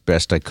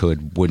 best I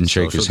could. Wouldn't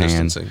shake his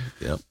hand.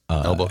 Yep.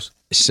 Elbows.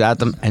 Sat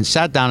down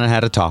and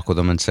had a talk with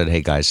him and said, "Hey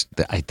guys,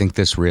 I think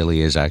this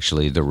really is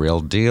actually the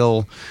real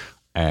deal."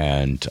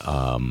 And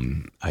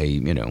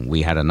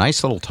we had a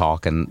nice little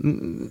talk,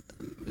 and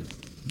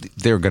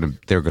they're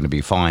gonna be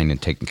fine and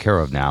taken care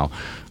of now.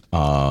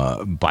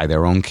 By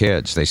their own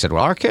kids. They said,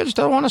 "Well, our kids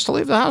don't want us to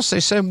leave the house." They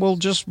said, "We'll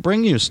just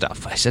bring you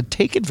stuff." I said,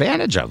 "Take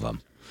advantage of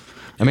them."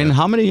 I mean,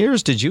 how many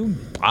years did you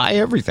buy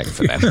everything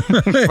for them?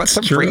 What's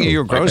the bring you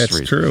your groceries?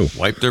 That's true.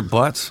 Wipe their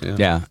butts.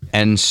 Yeah.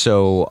 And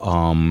so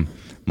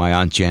my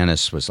Aunt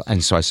Janice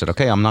and so I said,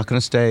 "Okay, I'm not going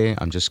to stay.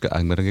 I'm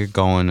going to get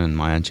going." And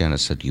my Aunt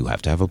Janice said, "You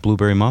have to have a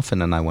blueberry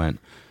muffin." And I went,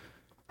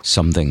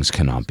 "Some things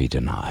cannot be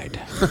denied."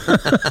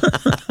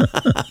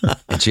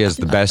 And she has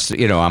the best,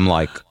 I'm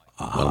like,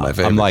 one of my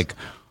favorites. I'm like,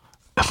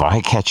 if I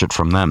catch it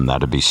from them,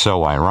 that'd be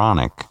so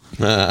ironic.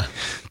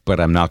 But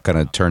I'm not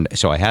going to turn.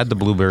 So I had the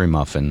blueberry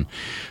muffin.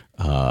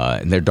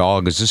 And their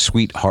dog is a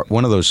sweetheart,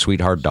 one of those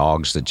sweetheart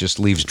dogs that just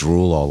leaves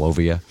drool all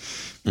over you,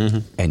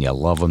 and you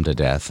love them to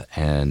death.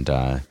 And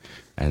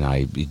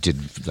I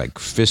did like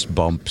fist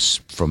bumps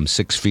from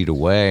 6 feet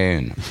away,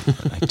 and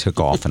I took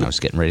off, and I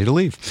was getting ready to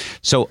leave.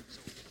 So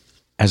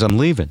as I'm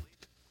leaving,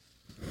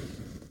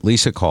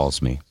 Lisa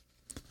calls me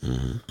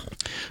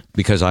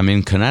because I'm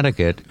in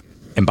Connecticut.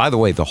 And by the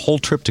way, the whole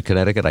trip to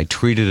Connecticut, I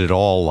treated it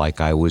all like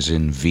I was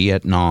in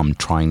Vietnam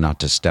trying not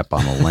to step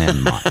on a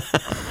landmine.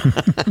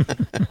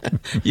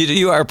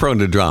 You are prone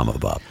to drama,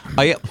 Bob.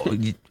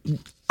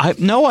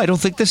 No, I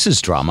don't think this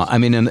is drama. I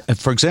mean,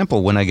 for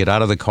example, when I get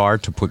out of the car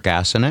to put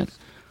gas in it,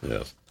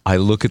 I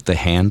look at the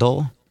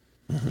handle,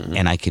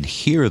 and I can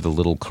hear the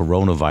little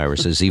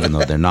coronaviruses, even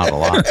though they're not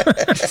alive.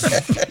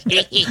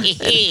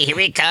 Here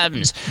he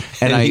comes.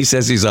 And he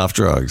says he's off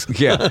drugs.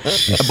 Yeah.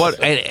 But,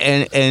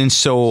 and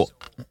so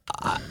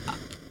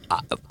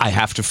I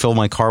have to fill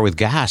my car with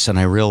gas, and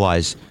I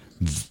realize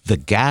the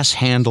gas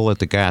handle at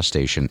the gas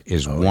station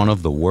is one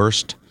of the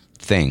worst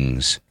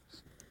things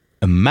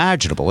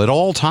imaginable at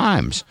all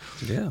times.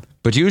 Yeah.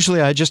 But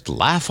usually I just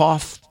laugh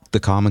off the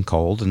common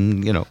cold,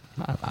 and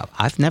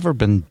I've never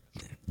been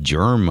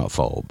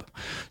germaphobe.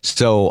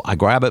 So I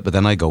grab it, but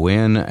then I go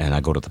in and I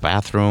go to the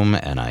bathroom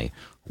and I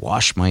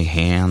wash my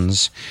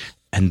hands.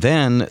 And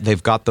then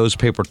they've got those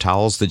paper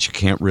towels that you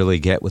can't really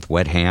get with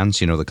wet hands,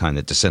 the kind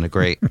that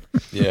disintegrate.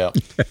 Yeah.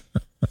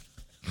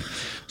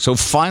 So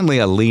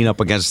finally I lean up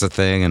against the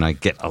thing and I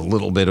get a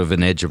little bit of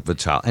an edge of the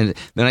towel. And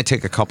then I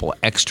take a couple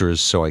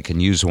extras so I can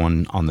use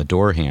one on the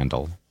door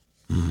handle.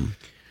 Mm-hmm.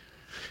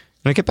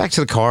 And I get back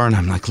to the car and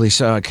I'm like,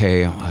 "Lisa,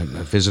 okay, I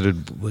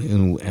visited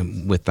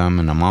with them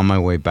and I'm on my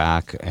way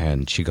back."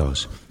 And she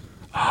goes,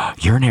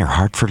 "You're near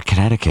Hartford,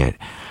 Connecticut.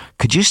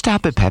 could you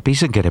stop at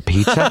Pepe's and get a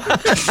pizza?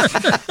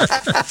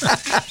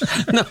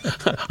 No,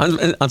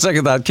 on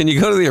second thought, can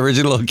you go to the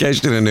original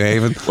location in New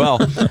Haven? Well,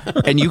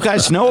 and you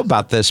guys know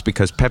about this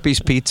because Pepe's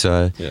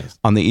Pizza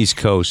on the East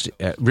Coast,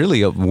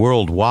 really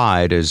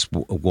worldwide, is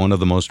one of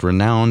the most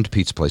renowned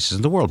pizza places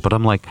in the world. But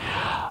I'm like,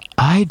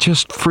 I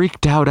just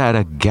freaked out at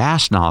a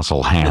gas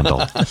nozzle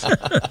handle.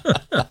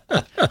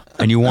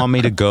 And you want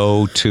me to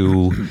go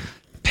to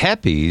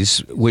Pepe's,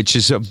 which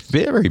is a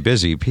very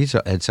busy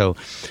pizza. And so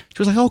she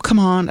was like, oh, come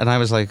on. And I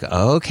was like,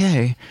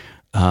 okay,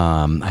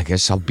 I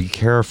guess I'll be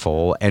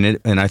careful. And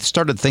I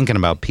started thinking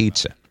about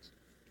pizza.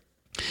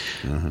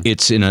 Mm-hmm.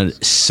 It's in a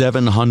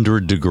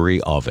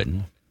 700-degree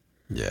oven.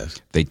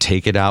 Yes. They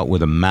take it out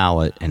with a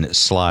mallet, and it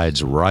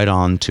slides right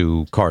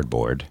onto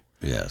cardboard.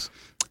 Yes.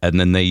 And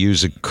then they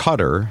use a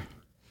cutter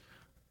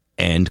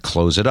and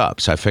close it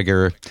up. So I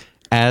figure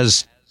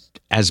as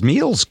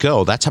meals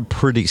go, that's a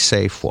pretty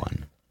safe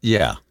one.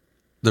 Yeah.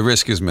 The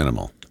risk is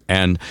minimal.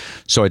 And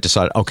so I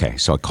decided, okay,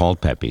 so I called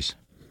Pepe's.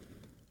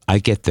 I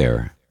get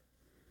there.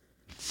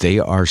 They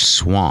are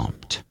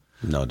swamped.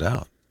 No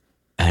doubt.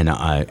 And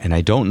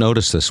I don't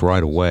notice this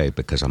right away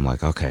because I'm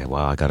like, okay,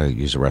 well, I got to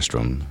use the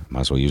restroom.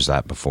 Might as well use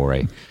that before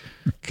I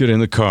get in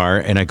the car.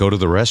 And I go to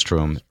the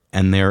restroom,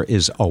 and there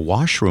is a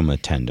washroom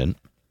attendant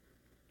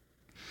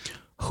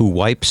who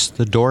wipes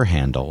the door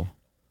handle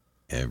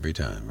every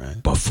time,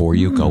 right? Before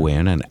you go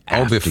in and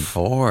after.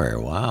 Before.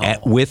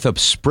 Wow. With a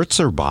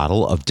spritzer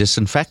bottle of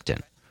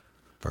disinfectant.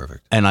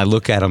 Perfect. And I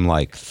look at him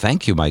like,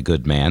 thank you, my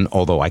good man,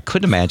 although I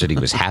couldn't imagine he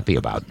was happy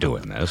about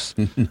doing this.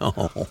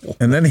 No.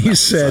 And then he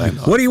said,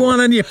 what do you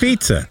want on your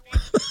pizza?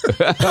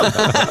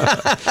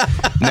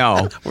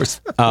 No.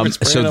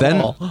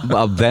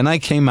 So then I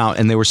came out,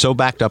 and they were so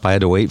backed up, I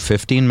had to wait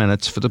 15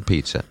 minutes for the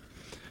pizza.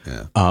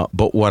 Yeah.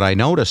 But what I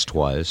noticed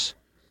was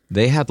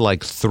they had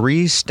like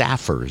 3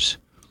 staffers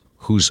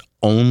whose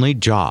only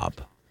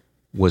job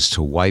was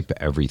to wipe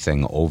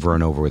everything over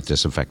and over with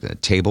disinfectant. The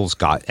tables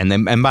got,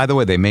 and by the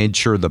way, they made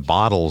sure the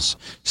bottles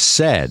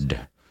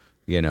said,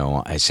 a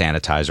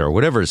sanitizer or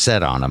whatever it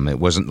said on them. It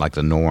wasn't like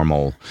the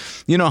normal,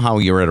 how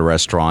you're at a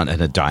restaurant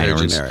and a diner,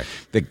 and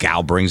the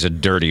gal brings a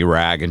dirty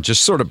rag and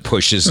just sort of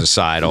pushes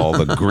aside all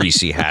the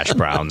greasy hash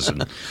browns,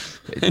 and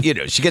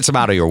she gets them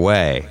out of your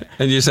way.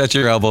 And you set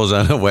your elbows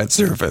on a wet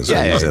surface.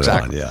 Yeah,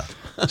 exactly. Yeah.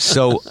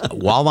 So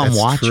while I'm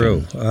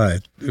watching,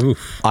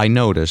 I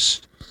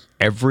notice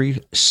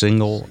every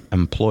single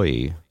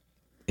employee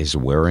is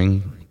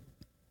wearing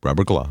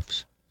rubber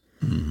gloves.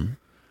 Mm-hmm.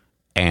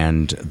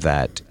 And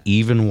that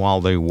even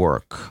while they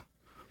work,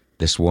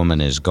 this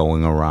woman is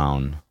going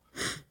around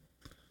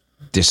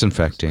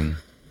disinfecting,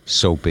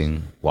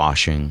 soaping,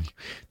 washing.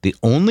 The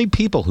only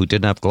people who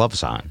didn't have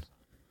gloves on,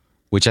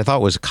 which I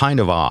thought was kind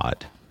of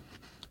odd,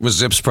 was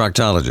Zip's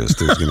proctologist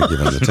who's going to give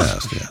him the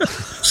test. Yeah.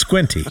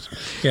 Squinty.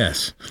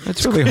 Yes.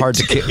 It's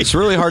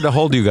really hard to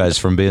hold you guys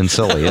from being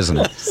silly, isn't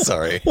it?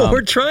 Sorry. Well,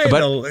 we're trying.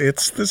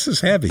 This is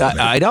heavy.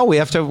 I know we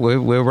have to.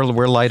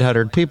 We're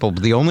lighthearted people.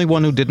 But the only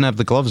one who didn't have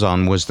the gloves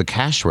on was the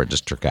cash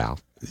register gal.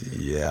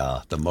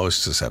 Yeah, the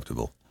most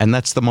susceptible. And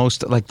that's the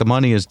most, like, the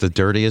money is the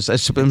dirtiest.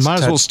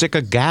 Might as well stick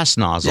a gas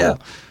nozzle.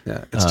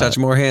 Yeah. It's touched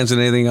more hands than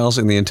anything else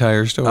in the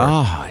entire store.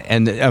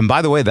 And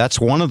by the way, that's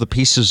one of the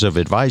pieces of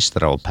advice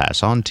that I'll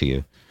pass on to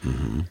you.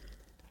 Mm-hmm.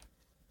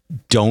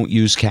 Don't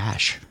use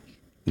cash.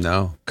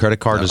 No. Credit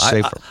card is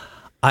safer.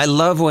 I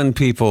love when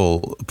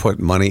people put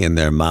money in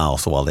their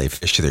mouth while they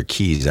fish their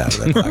keys out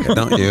of their pocket,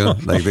 don't you?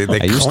 Like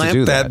they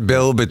clamp that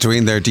bill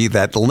between their teeth,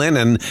 that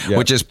linen,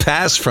 which is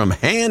passed from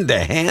hand to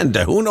hand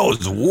to who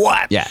knows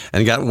what. Yeah.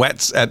 And got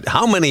wet at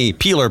how many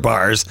peeler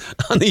bars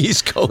on the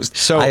East Coast?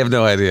 So I have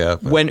no idea.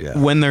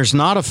 When there's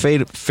not a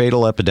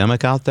fatal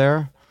epidemic out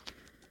there,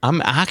 I'm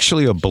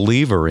actually a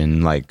believer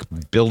in like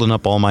building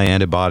up all my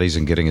antibodies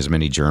and getting as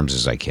many germs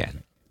as I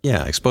can.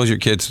 Yeah, expose your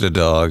kids to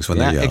dogs when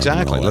they're young.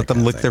 Exactly. Let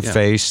them lick their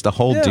face, the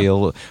whole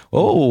deal.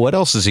 Oh, what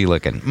else is he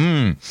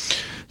licking?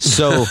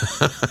 So,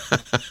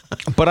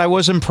 but I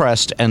was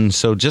impressed. And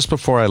so just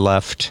before I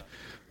left,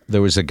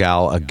 there was a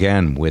gal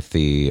again with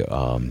the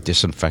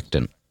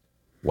disinfectant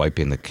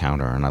wiping the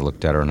counter. And I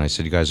looked at her and I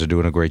said, you guys are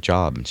doing a great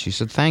job. And she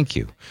said, thank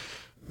you.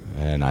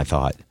 And I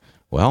thought,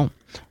 well,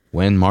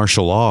 when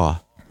martial law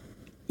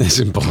is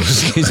involved.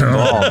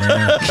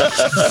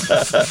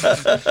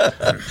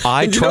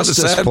 I trust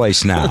this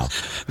place now.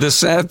 The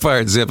sad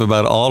part, Zip,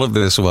 about all of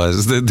this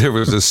was that there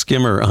was a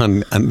skimmer on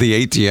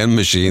the ATM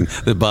machine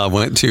that Bob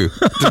went to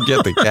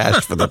get the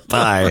cash for the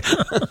pie.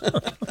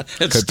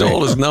 It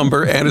stole his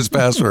number and his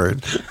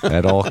password.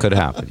 That all could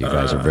happen. You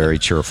guys are very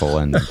cheerful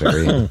and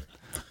very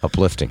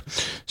uplifting.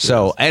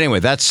 So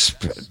anyway, that's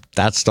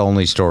the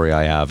only story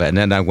I have. And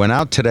then I went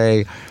out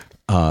today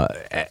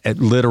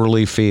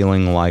literally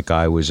feeling like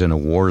I was in a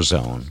war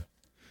zone,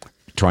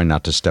 trying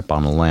not to step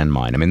on a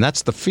landmine. I mean,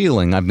 that's the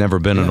feeling. I've never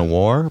been in a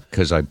war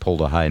because I pulled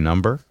a high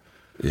number.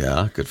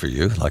 Yeah, good for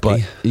you. Lucky.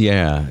 But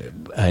yeah,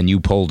 and you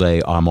pulled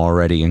I'm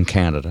already in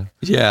Canada.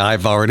 Yeah,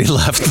 I've already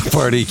left the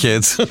party,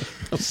 kids.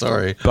 I'm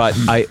sorry. But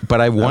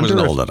I wonder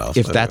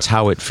if but that's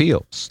how it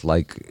feels.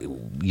 Like,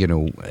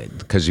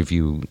 because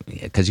you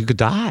could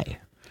die.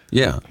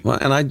 Yeah, well,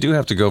 and I do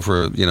have to go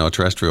for a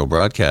terrestrial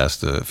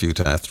broadcast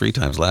three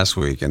times last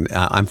week, and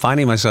I'm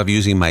finding myself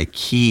using my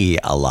key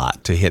a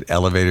lot to hit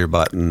elevator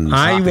buttons.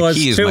 I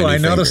was too. I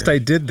noticed finger. I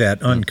did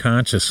that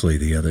unconsciously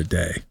the other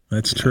day.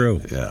 That's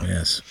true. Yeah.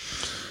 Yes.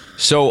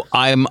 So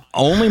I'm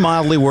only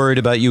mildly worried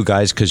about you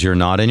guys because you're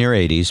not in your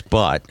 80s,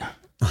 but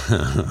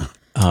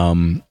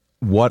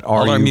what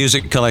are our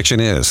music collection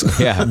is?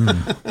 Yeah.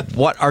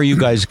 What are you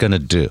guys going to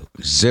do?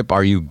 Zip,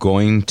 are you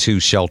going to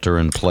shelter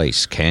in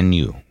place? Can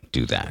you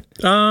do that?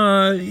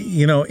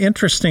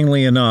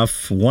 Interestingly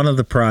enough, one of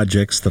the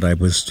projects that I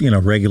was,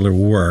 regular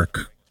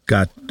work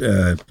got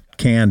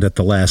canned at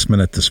the last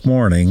minute this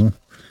morning.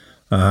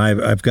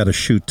 I've got to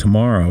shoot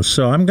tomorrow,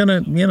 so I'm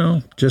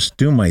gonna, just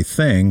do my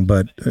thing.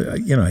 But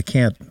I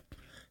can't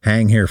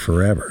hang here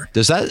forever.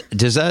 Is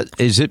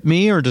it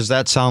me, or does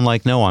that sound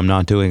like no? I'm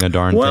not doing a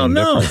darn thing.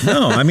 No.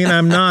 I mean,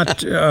 I'm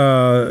not.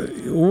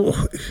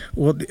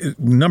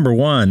 Number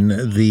one,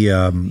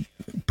 the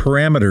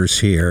parameters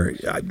here.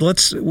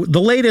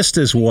 The latest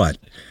is what?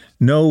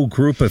 No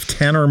group of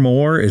 10 or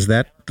more. Is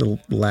that the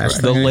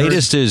last thing? The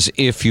latest is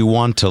if you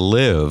want to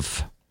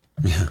live.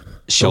 Yeah.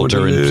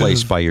 Shelter in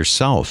place by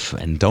yourself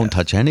and don't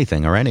touch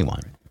anything or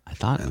anyone. I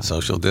thought. And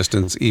social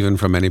distance even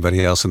from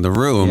anybody else in the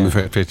room,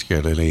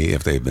 particularly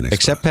if they've been exposed.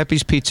 Except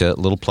Pepe's Pizza.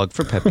 Little plug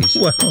for Pepe's.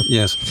 Well,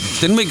 yes.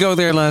 Didn't we go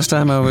there last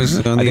time I was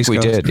on the I think East we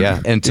Coast? did,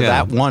 yeah. And to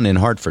that one in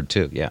Hartford,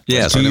 too, yeah.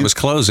 Yes, and it was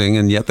closing,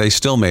 and yet they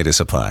still made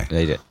us a pie.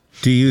 They did.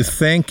 Do you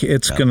think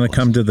it's going to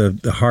come to the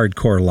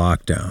hardcore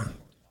lockdown?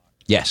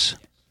 Yes.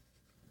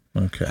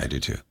 Okay. I do,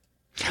 too.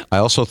 I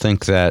also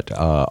think that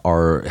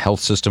our health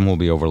system will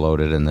be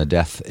overloaded and the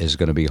death is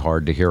going to be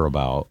hard to hear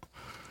about,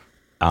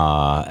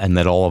 and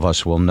that all of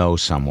us will know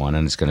someone,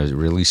 and it's going to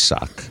really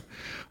suck.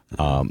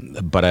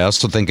 But I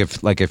also think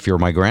if you're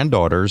my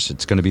granddaughters,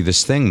 it's going to be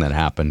this thing that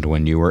happened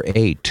when you were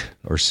 8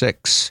 or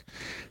 6,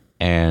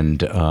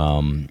 and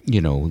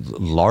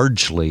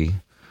largely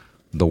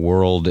the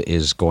world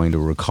is going to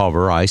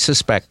recover. I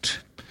suspect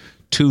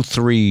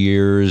 2-3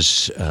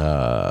 years,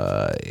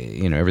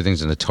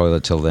 everything's in the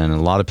toilet till then, and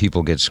a lot of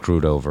people get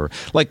screwed over.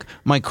 Like,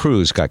 my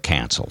cruise got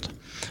canceled.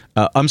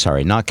 I'm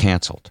sorry, not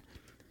canceled.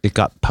 It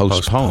got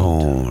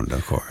postponed.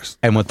 Of course.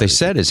 And what they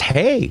said is,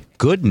 hey,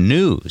 good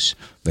news.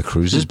 The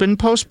cruise has been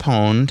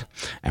postponed,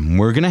 and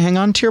we're going to hang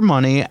on to your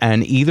money,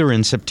 and either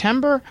in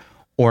September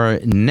or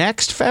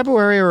next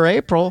February or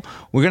April,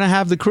 we're going to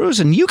have the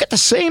cruise, and you get the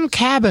same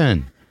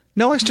cabin.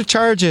 No extra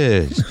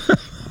charges.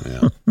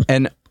 Yeah.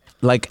 And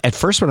like at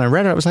first when I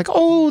read it, I was like,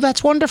 "Oh,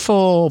 that's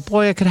wonderful!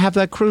 Boy, I could have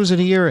that cruise in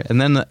a year."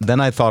 And then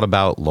I thought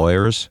about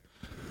lawyers,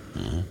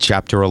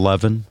 Chapter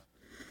 11,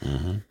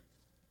 the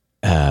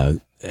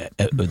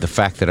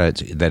fact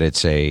that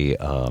it's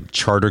a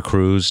charter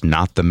cruise,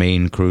 not the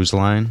main cruise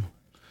line.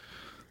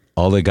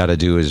 All they got to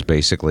do is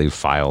basically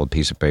file a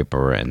piece of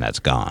paper, and that's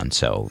gone.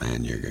 So,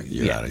 and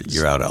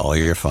you're out of all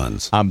your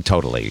funds.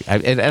 Totally.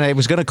 And I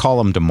was going to call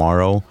them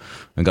tomorrow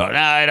and go,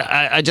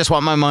 I just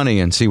want my money,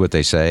 and see what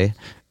they say.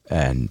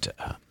 And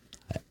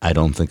I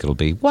don't think it'll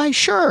be, why,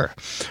 sure.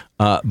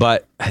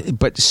 But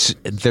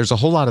there's a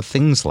whole lot of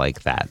things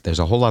like that. There's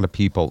a whole lot of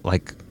people,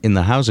 like in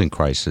the housing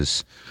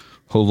crisis,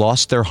 who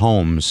lost their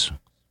homes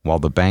while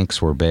the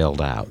banks were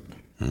bailed out.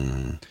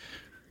 And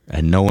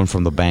no one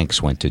from the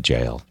banks went to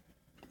jail.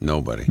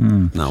 Nobody.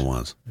 Not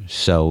once.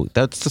 So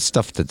that's the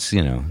stuff that's the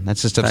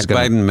stuff that's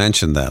going to... Biden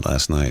mentioned that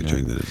last night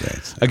during the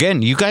debate.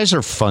 Again, you guys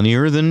are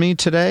funnier than me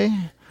today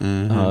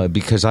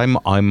because I'm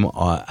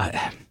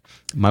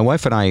my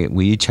wife and I,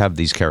 we each have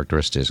these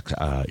characteristics.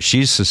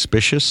 She's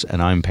suspicious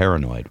and I'm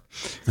paranoid.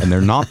 And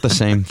they're not the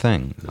same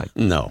thing. Like,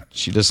 no.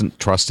 She doesn't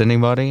trust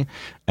anybody,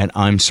 and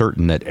I'm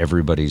certain that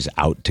everybody's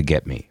out to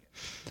get me.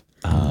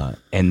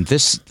 And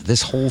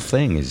this whole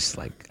thing is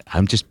like,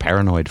 I'm just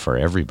paranoid for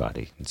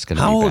everybody. It's going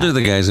to be How old bad. are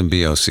the guys in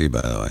BOC,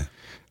 by the way?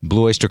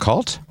 Blue Oyster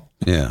Cult?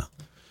 Yeah.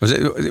 Was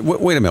it?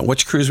 Wait a minute.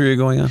 Which cruise were you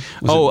going on?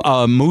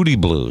 Moody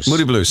Blues.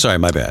 Moody Blues. Sorry,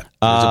 my bad.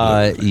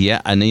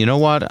 Yeah, and you know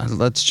what?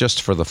 Let's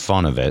just for the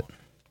fun of it,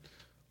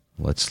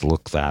 let's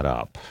look that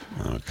up.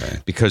 Okay.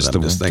 Because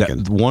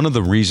one of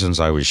the reasons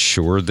I was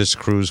sure this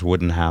cruise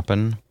wouldn't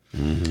happen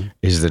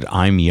is that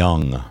I'm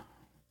young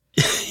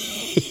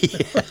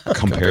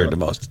compared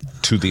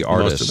to the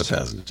artists. Most of the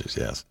passengers,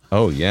 yes.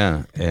 Oh,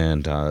 yeah.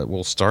 And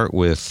we'll start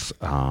with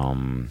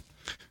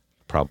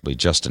probably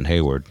Justin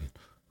Hayward,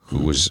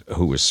 who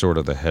was sort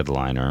of the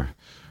headliner.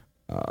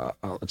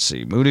 Let's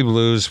see. Moody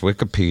Blues,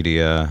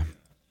 Wikipedia.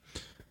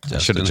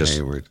 Justin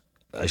Hayward.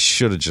 I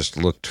should have just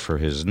looked for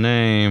his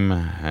name.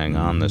 Hang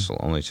on, this will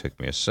only take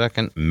me a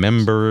second.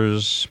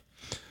 Members.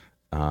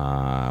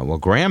 Well,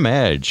 Graham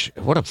Edge.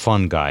 What a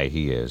fun guy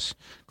he is.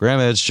 Graham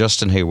Edge,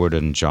 Justin Hayward,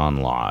 and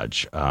John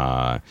Lodge.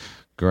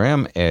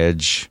 Graham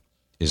Edge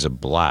is a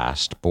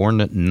blast. Born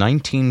in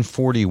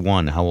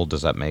 1941. How old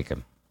does that make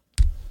him?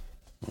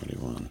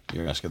 21.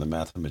 You're asking the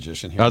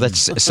mathematician here? Oh,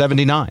 that's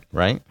 79,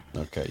 right?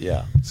 Okay,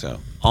 yeah. So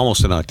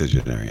almost an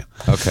octogenarian.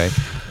 Okay.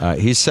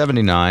 He's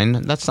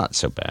 79. That's not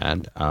so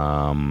bad.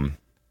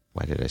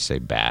 Why did I say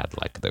bad?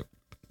 Like the...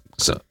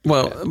 So,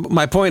 well,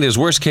 my point is,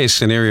 worst case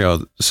scenario,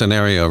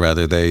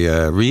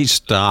 they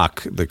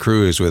restock the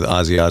cruise with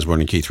Ozzy Osbourne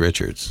and Keith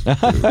Richards.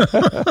 It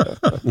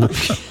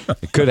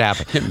could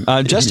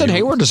happen. Justin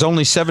Hayward is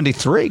only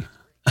 73.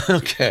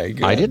 Okay,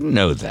 good. I didn't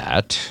know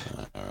that.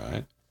 All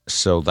right.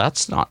 So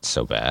that's not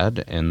so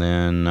bad. And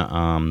then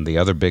the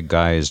other big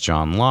guy is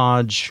John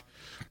Lodge.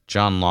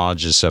 John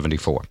Lodge is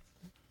 74.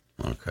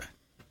 Okay.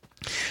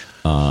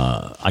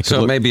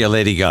 So maybe a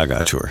Lady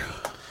Gaga tour.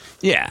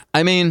 Yeah.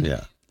 I mean,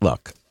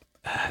 look,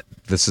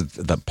 this is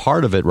the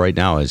part of it right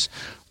now is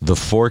the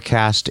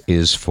forecast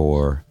is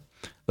for,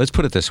 let's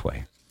put it this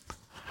way.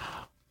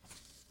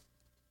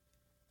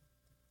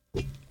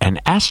 An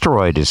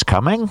asteroid is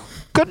coming.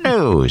 Good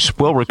news.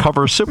 We'll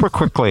recover super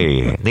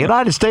quickly. The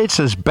United States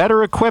is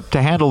better equipped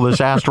to handle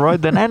this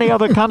asteroid than any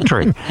other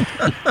country.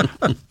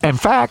 In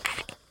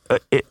fact,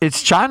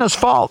 it's China's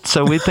fault,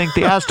 so we think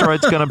the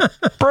asteroid's going to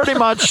pretty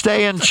much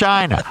stay in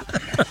China.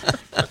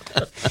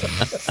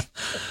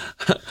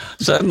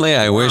 Suddenly,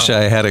 I wish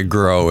I had a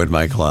grow in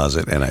my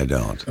closet, and I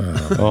don't.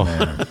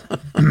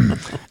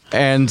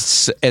 And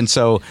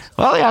so,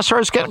 well, the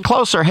asteroid's getting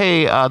closer.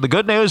 Hey, the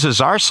good news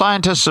is our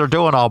scientists are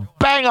doing a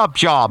bang-up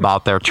job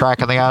out there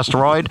tracking the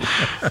asteroid.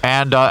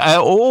 And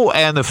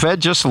the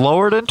Fed just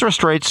lowered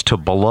interest rates to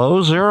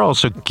below zero.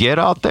 So get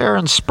out there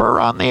and spur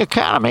on the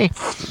economy.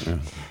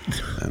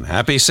 And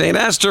happy St.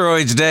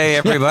 Asteroids Day,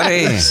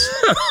 everybody.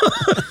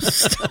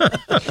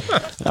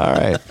 All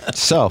right.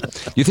 So,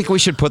 you think we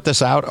should put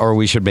this out, or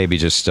we should maybe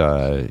just,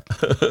 I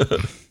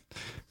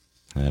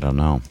don't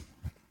know.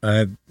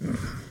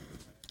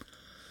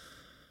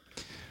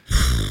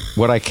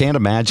 What I can't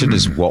imagine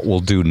is what we'll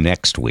do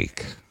next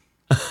week.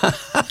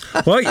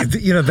 Well,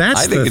 that's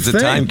I think it's a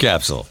time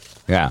capsule.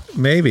 Yeah.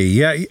 Maybe.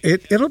 Yeah.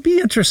 It'll be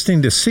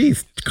interesting to see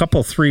a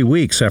couple, 3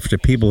 weeks after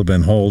people have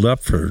been holed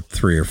up for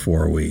 3 or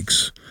 4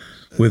 weeks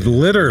with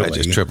literally. I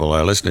just triple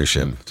our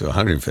listenership to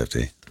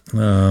 150.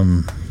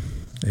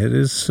 It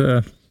is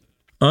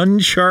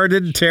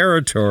uncharted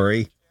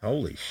territory.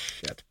 Holy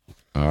shit.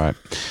 All right.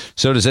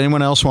 So does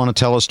anyone else want to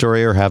tell a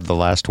story or have the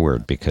last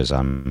word? Because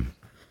I'm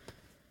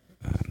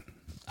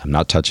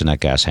not touching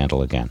that gas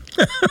handle again.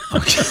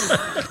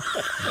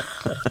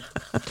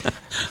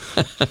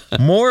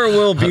 More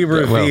will be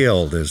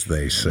revealed, as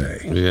they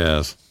say.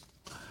 Yes.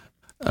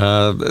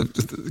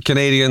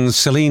 Canadian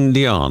Celine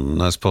Dion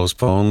has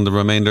postponed the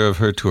remainder of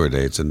her tour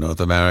dates in North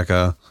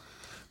America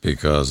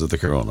because of the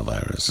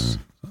coronavirus.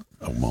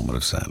 A moment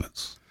of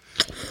silence.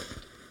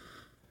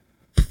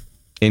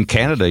 In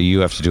Canada, you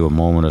have to do a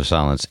moment of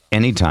silence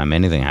anytime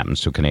anything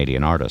happens to a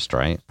Canadian artist,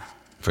 right?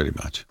 Pretty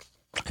much.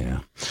 Yeah.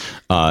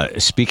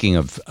 Speaking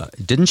of,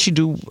 didn't she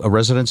do a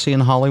residency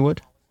in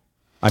Hollywood?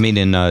 I mean,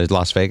 in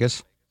Las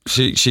Vegas?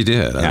 She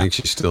did. I think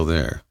she's still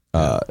there.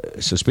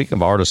 So speaking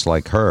of artists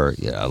like her,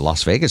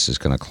 Las Vegas is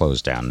going to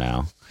close down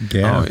now.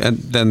 Yeah. Oh, and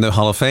then the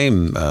Hall of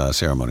Fame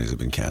ceremonies have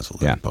been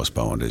canceled and Yeah.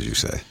 postponed, as you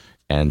say.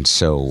 And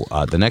so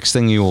the next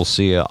thing you will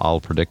see, I'll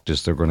predict,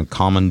 is they're going to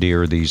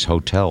commandeer these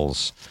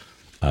hotels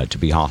to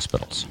be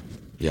hospitals.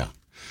 Yeah.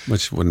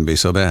 Which wouldn't be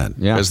so bad.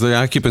 Yeah. Because the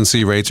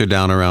occupancy rates are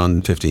down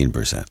around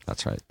 15%.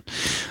 That's right.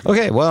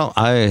 Okay, well,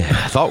 I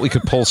thought we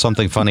could pull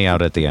something funny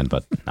out at the end,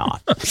 but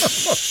not.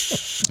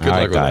 All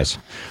right, guys.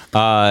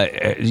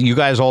 You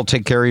guys all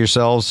take care of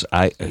yourselves.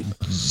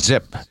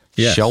 Zip,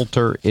 Yes.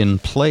 shelter in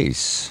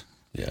place.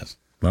 Yes.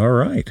 All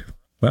right.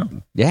 Well,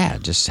 Yeah,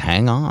 just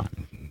hang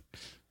on.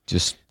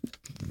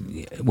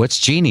 What's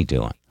Jeannie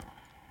doing?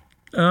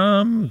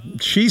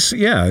 she's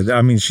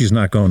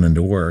not going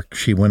into work.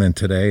 She went in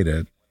today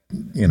to,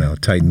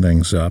 tighten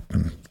things up,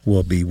 and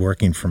we'll be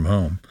working from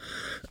home.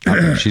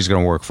 Okay, she's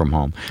going to work from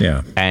home.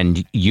 Yeah.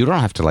 And you don't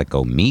have to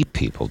go meet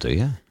people, do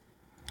you?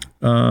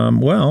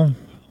 Well,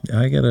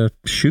 I got a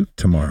shoot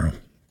tomorrow.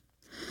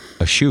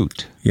 A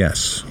shoot.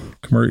 Yes.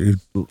 Car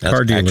That's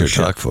actor dealership.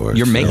 talk for us.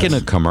 You're making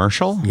a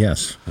commercial?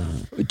 Yes.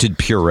 Did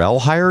Purell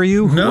hire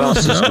you? Who No,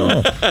 else is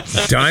no.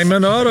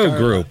 Diamond Auto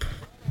Group.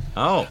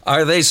 Oh.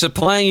 Are they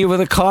supplying you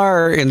with a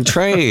car in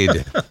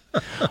trade?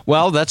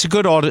 Well, that's a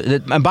good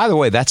audit. And by the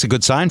way, that's a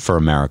good sign for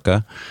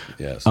America.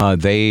 Yes.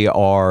 They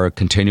are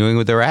continuing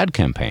with their ad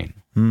campaign.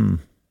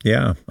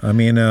 Yeah. I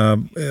mean,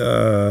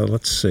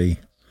 let's see.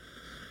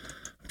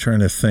 I'm trying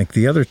to think.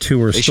 The other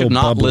two are They still should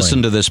not bubbling.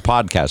 listen to this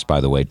podcast, by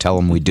the way. Tell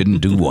them we didn't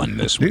do one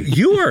this week.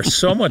 You are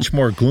so much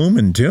more gloom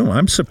and doom.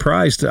 I'm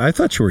surprised. I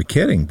thought you were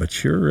kidding,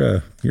 but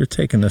you're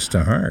taking this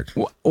to heart.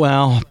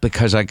 Well,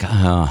 because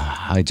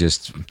I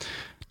just...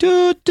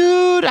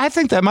 Dude, I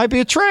think that might be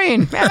a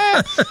train.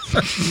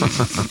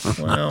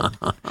 Well,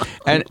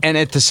 And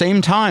at the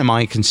same time,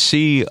 I can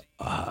see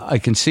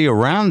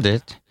around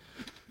it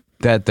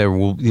that there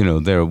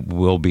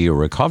will be a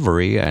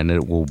recovery, and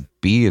it will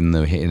be in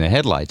the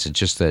headlights. It's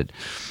just that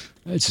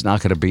It's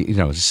not going to be,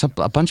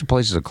 a bunch of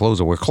places are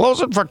closing. We're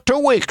closing for 2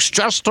 weeks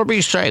just to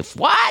be safe.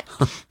 What?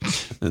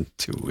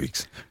 2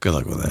 weeks. Good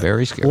luck with that.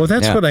 Very scary. Well,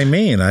 that's what I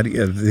mean.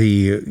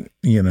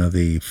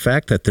 The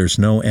fact that there's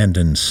no end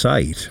in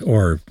sight,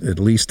 or at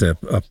least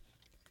a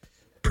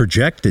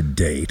projected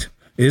date.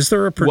 Is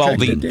there a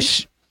projected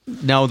date?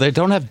 No, they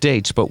don't have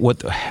dates. But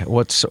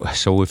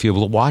so if you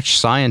watch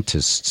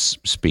scientists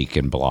speak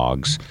in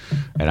blogs,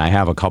 and I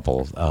have a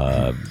couple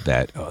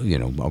that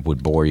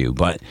would bore you,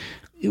 but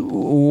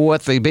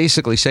what they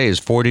basically say is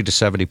 40 to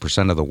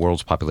 70% of the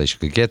world's population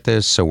could get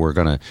this. So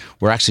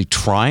we're actually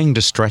trying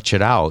to stretch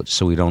it out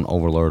so we don't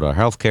overload our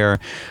healthcare.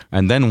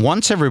 And then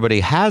once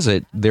everybody has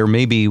it, there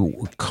may be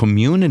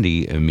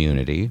community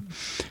immunity.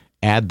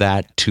 Add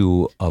that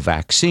to a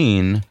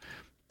vaccine.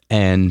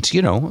 And,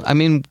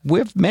 we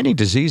have many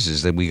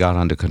diseases that we got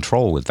under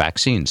control with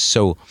vaccines.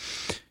 So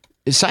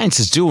science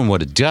is doing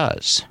what it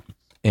does.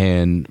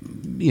 And,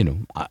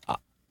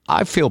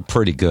 I feel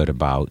pretty good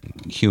about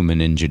human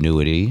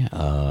ingenuity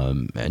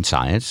and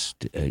science.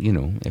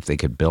 If they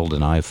could build an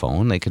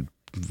iPhone, they could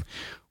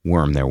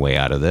worm their way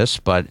out of this.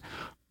 But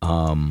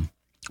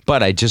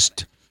I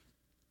just,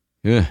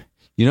 the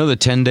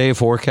 10-day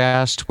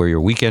forecast where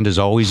your weekend is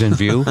always in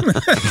view.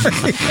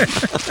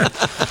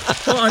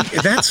 Well,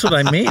 that's what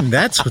I mean.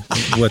 That's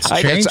what's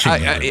changing.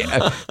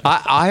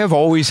 I have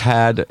always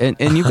had,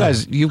 and you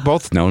guys, you've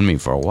both known me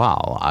for a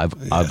while.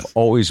 I've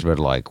always been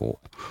like, well,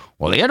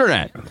 the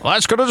internet,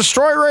 that's going to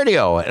destroy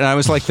radio. And I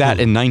was like that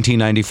in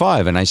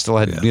 1995, and I still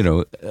had,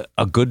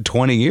 a good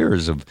 20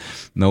 years of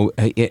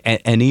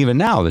and even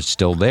now it's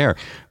still there.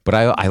 But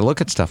I look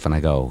at stuff and I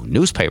go,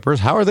 newspapers,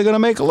 how are they going to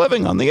make a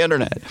living on the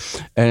internet?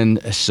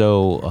 And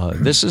so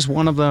this is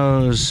one of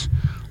those.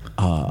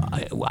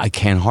 I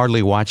can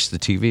hardly watch the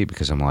TV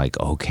because I'm like,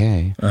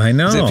 okay. I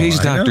know. Zip, he's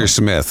Dr.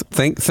 Smith.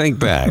 Think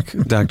back,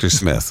 Dr.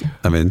 Smith.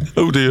 I mean,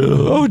 oh dear.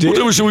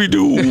 Whatever shall we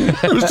do?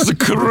 It's the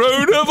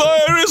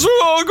coronavirus.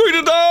 We're all going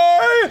to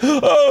die.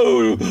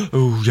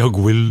 Oh,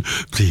 young Will,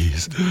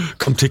 please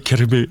come take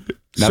care of me.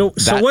 Now,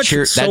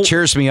 that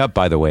cheers me up,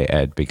 by the way,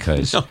 Ed,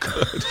 because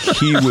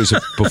he was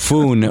a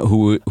buffoon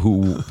who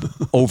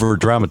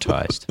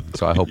over-dramatized.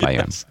 So I hope I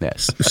am.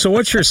 Yes. So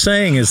what you're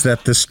saying is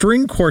that the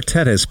string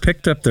quartet has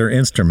picked up their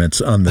instruments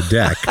on the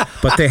deck,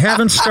 but they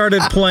haven't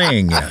started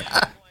playing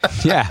yet.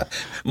 Yeah.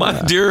 My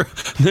dear,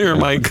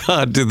 my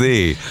God, to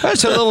thee.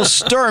 That's a little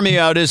stormy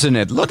out, isn't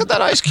it? Look at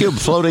that ice cube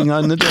floating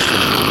on the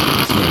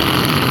distance.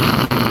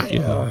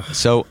 Yeah.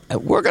 So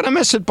we're going to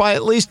miss it by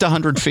at least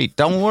 100 feet.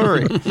 Don't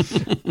worry.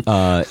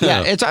 I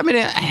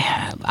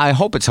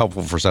hope it's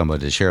helpful for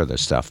somebody to share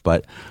this stuff,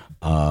 but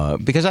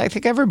because I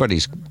think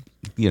everybody's,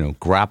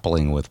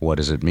 grappling with what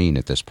does it mean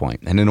at this point.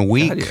 And in a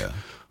week,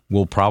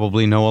 we'll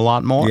probably know a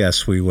lot more.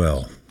 Yes, we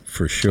will,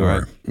 for sure.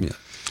 Right. Yeah.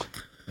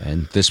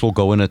 And this will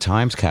go in a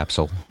times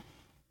capsule.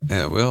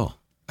 Yeah, it will.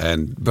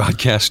 And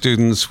broadcast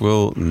students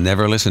will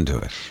never listen to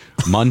it.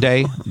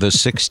 Monday, the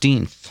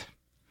 16th.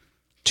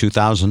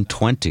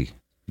 2020,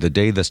 the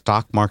day the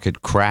stock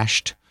market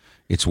crashed,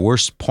 its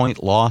worst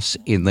point loss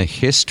in the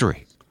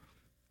history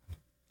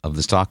of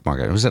the stock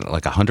market. Was it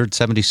like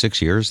 176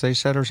 years, they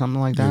said, or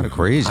something like that?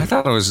 Crazy. I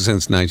thought it was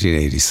since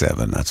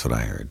 1987. That's what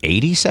I heard.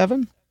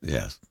 87?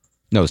 Yes.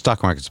 No, the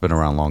stock market's been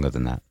around longer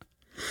than that.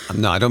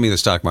 No, I don't mean the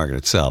stock market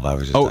itself. I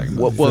was just talking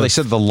about well, they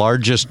said the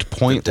largest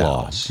point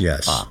loss.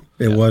 Yes.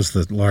 It was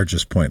the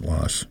largest point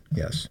loss.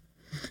 Yes.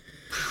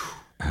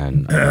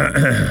 And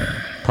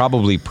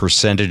probably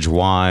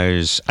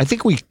percentage-wise, I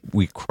think we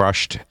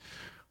crushed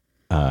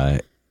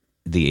the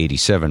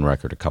 87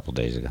 record a couple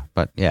days ago.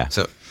 But yeah.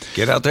 So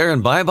get out there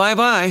and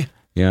buy.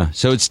 Yeah.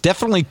 So it's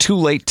definitely too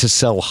late to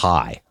sell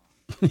high.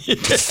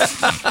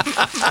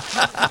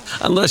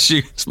 Unless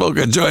you smoke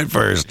a joint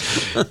first.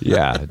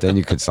 Yeah, then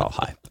you could sell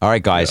high. All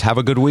right, guys, have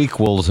a good week.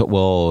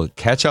 We'll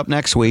catch up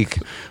next week.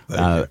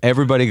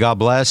 Everybody, God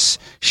bless.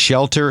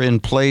 Shelter in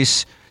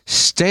place.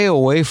 Stay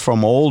away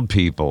from old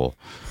people,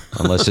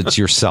 unless it's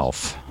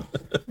yourself.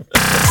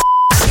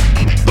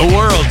 The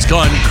world's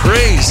gone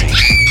crazy,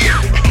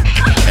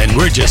 and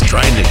we're just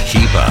trying to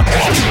keep up.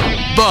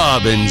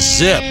 Bob and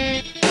Zip.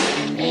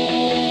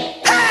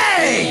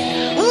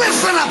 Hey!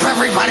 Listen up,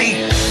 everybody!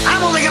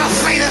 I'm only gonna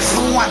say this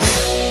once.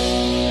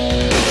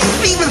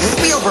 Steven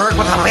Spielberg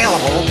was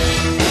available.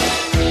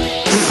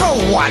 So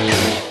what?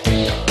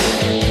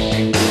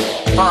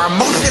 For a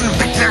motion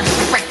picture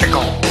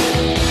spectacle.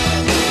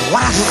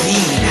 What a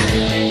scene.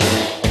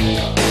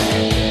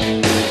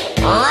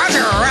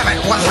 Roger Rabbit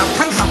was the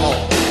principal.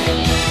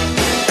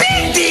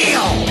 Big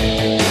deal!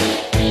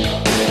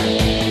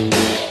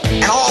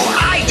 And all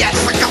I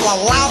get's a couple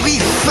of lousy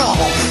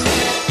syllables.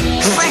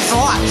 Thanks a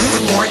lot,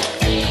 sport.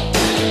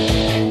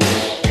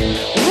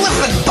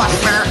 Listen,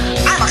 Buster,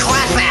 I'm a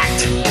class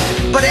act.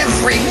 But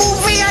every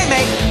movie I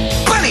make,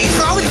 bunnies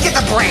always get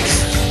the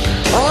breaks.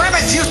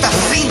 Rabbits used to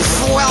seem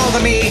swell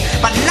to me,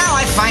 but now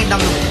I find them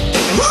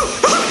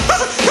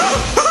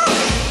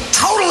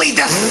totally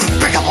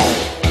despicable.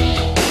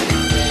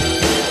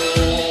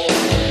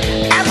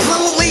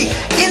 Absolutely,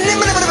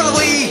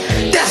 inimitably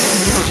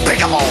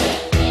despicable.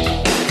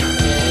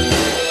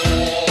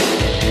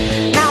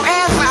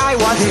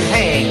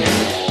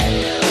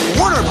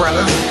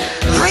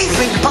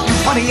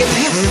 funny, it's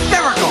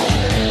hysterical.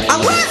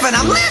 I'm laughing.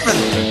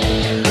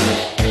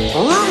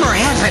 Rumor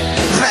has it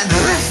that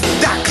this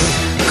duck's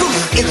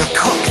goose is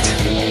cooked.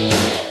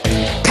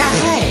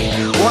 Passe.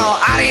 Well,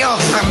 adios,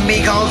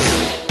 amigos.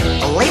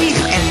 Ladies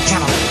and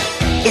gentlemen,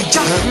 it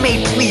just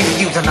may please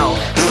you to know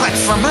that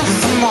from this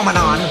moment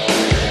on,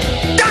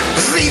 duck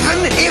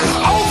season is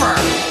over.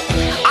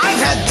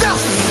 I've had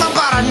just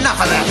about enough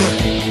of this.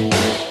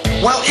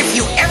 Well, if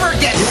you ever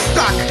get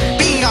stuck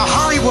being a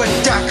Hollywood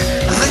duck,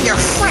 then you're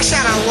fresh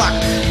out of luck.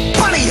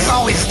 Bunnies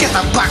always get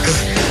the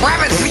bucks.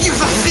 Rabbits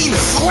used to seem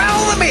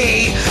swell to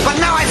me, but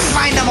now I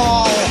find them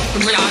all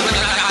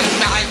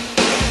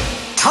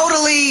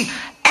totally,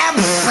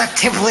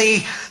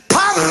 absolutely,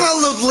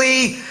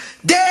 positively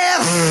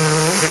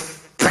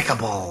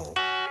despicable.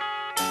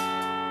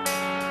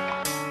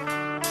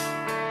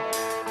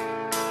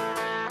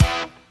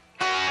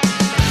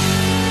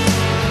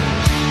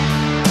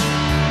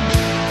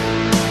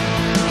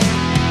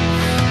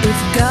 If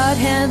God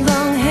had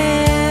long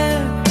hair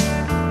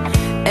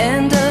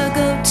and a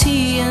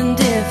goatee, and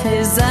if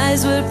his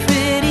eyes were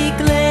pretty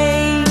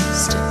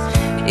glazed,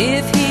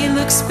 if he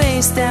looked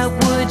spaced out,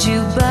 would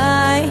you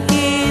buy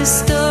his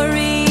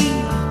story?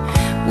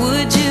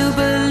 Would you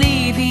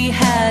believe he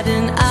had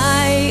an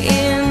eye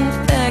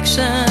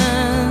infection?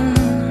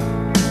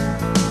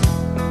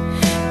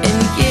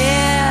 And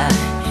yeah,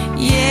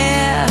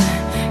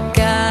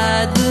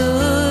 God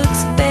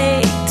looks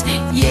baked.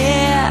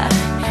 Yeah,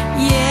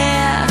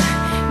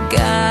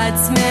 God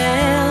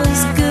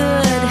smells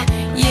good.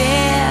 Yeah.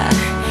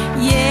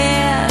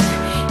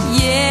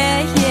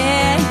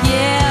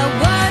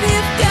 What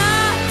if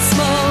God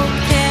smoked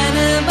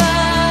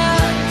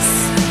cannabis?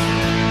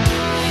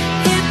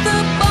 Hit the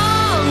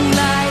bong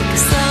like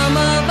some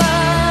of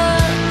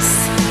us.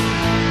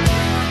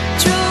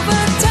 Drove a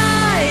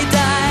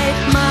tie-dye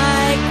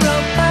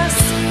microbus,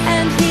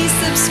 and he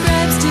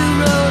subscribes to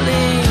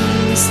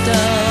Rolling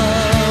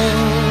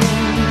Stone.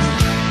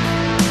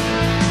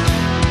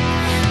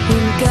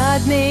 When God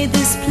made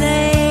this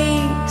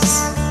place,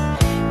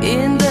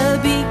 in the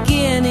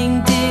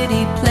beginning, did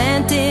he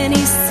plant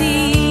any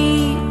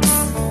seeds?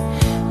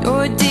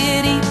 Or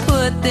did he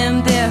put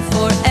them there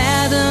for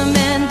Adam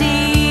and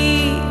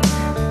Eve,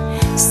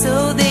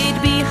 so they'd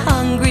be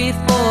hungry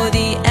for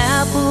the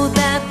apple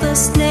that the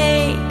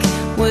snake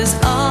was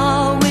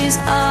always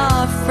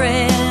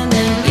offering?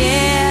 And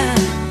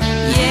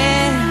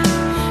yeah,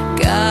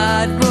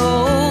 God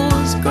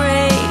rolls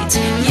great.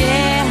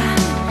 Yeah,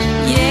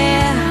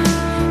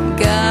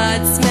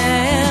 God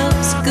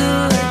smells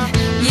good.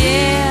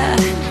 Yeah.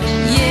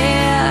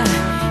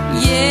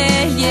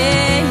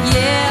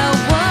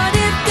 What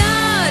if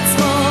God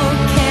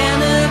smoked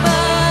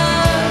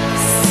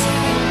cannabis?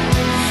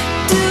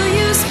 Do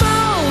you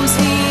suppose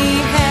he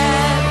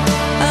had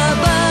a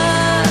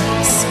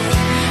buzz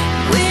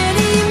when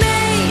he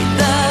made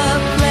the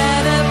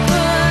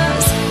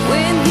platypus?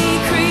 When he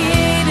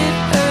created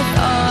Earth,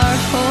 our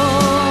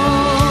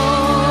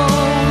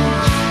home?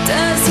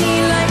 Does he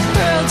like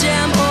Pearl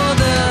Jam or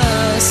the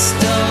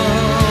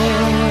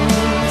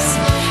Stones?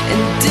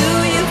 And do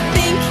you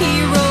think he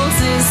rolls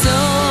his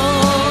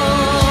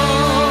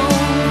own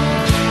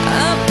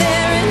up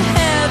there in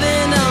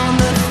heaven on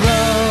the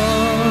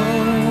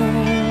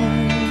throne?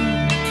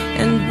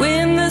 And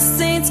when the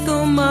saints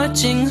go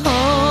marching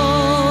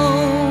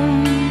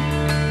home,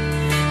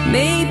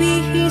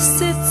 maybe he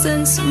sits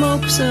and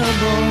smokes a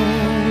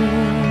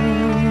bone.